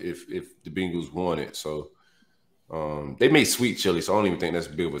if the Bengals won it. So they made sweet chili, so I don't even think that's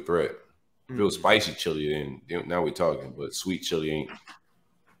big of a threat. If it was spicy chili, then now we're talking, but sweet chili ain't.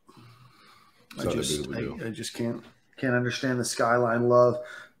 I just can't understand the skyline love.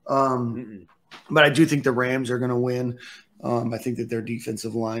 But I do think the Rams are going to win. I think that their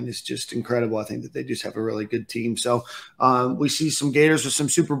defensive line is just incredible. I think that they just have a really good team. So we see some Gators with some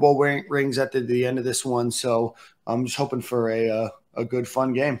Super Bowl rings at the end of this one. So I'm just hoping for a good,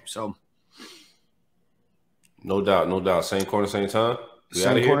 fun game. So no doubt. Same corner, same time.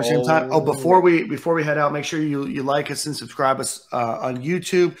 Same corner, same time. Oh, before we head out, make sure you like us and subscribe us on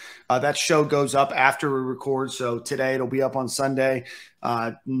YouTube. That show goes up after we record. So today it'll be up on Sunday.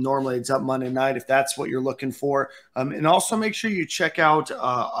 Normally it's up Monday night if that's what you're looking for. And also make sure you check out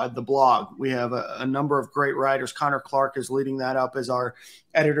the blog. We have a number of great writers. Connor Clark is leading that up as our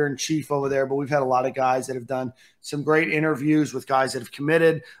editor-in-chief over there. But we've had a lot of guys that have done some great interviews with guys that have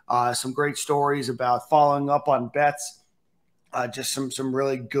committed, some great stories about following up on bets. Just some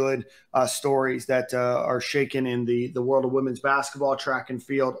really good stories that are shaken in the world of women's basketball, track and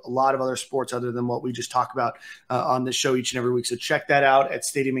field, a lot of other sports other than what we just talk about on this show each and every week. So check that out at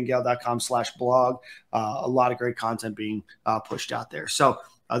stadiumandgale.com/blog. A lot of great content being pushed out there. So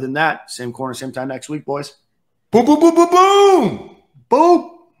other than that, same corner, same time next week, boys. Boom, boom, boom, boom, boom.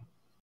 Boom.